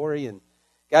to Corey, and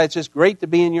God, it's just great to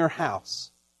be in your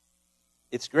house.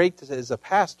 It's great as a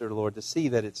pastor, Lord, to see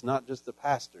that it's not just the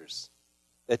pastors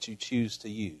that you choose to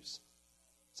use.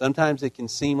 Sometimes it can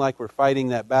seem like we're fighting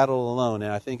that battle alone,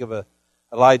 and I think of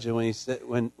Elijah when he said,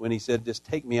 when he said, "Just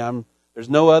take me. There's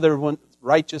no other one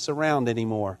righteous around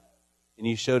anymore." And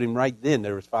you showed him right then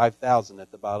there was 5,000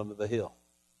 at the bottom of the hill.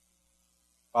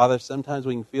 Father, sometimes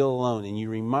we can feel alone, and you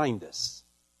remind us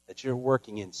that you're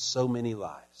working in so many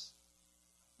lives.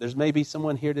 There's maybe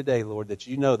someone here today, Lord, that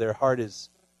you know their heart is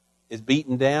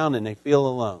beaten down and they feel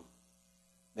alone.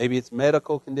 Maybe it's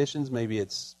medical conditions, maybe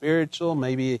it's spiritual,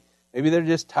 maybe they're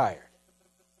just tired.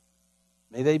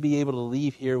 May they be able to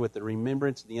leave here with the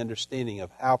remembrance and the understanding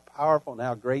of how powerful and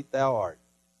how great thou art.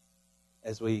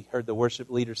 As we heard the worship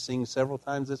leader sing several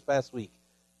times this past week,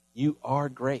 you are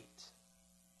great.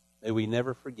 May we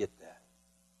never forget that.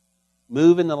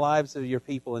 Move in the lives of your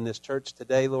people in this church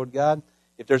today, Lord God.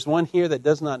 If there's one here that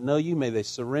does not know you, may they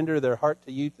surrender their heart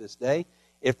to you this day.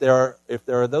 If there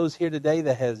are those here today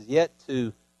that has yet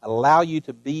to allow you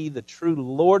to be the true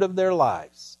Lord of their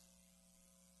lives,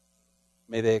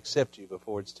 may they accept you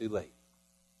before it's too late.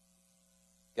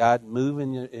 God, move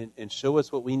and show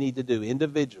us what we need to do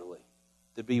individually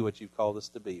to be what you've called us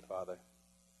to be, Father.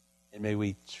 And may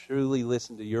we truly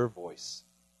listen to your voice.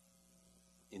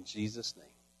 In Jesus'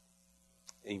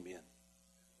 name, amen.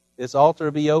 This altar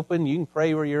will be open. You can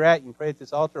pray where you're at. You can pray at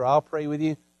this altar. I'll pray with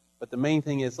you. But the main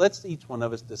thing is, let's each one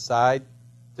of us decide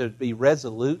to be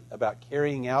resolute about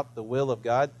carrying out the will of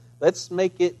God. Let's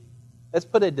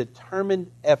put a determined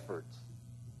effort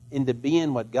into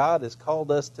being what God has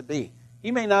called us to be.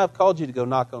 He may not have called you to go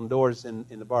knock on doors in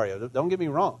the barrio. Don't get me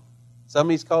wrong. Some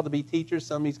He's called to be teachers.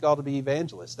 Some He's called to be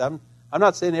evangelists. I'm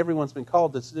not saying everyone's been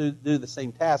called to do the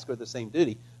same task or the same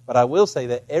duty, but I will say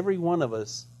that every one of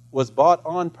us was bought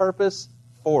on purpose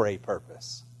for a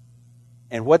purpose.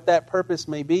 And what that purpose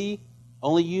may be,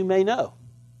 only you may know.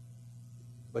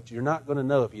 But you're not going to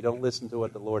know if you don't listen to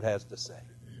what the Lord has to say.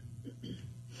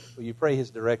 Will you pray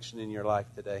His direction in your life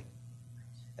today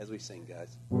as we sing,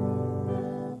 guys?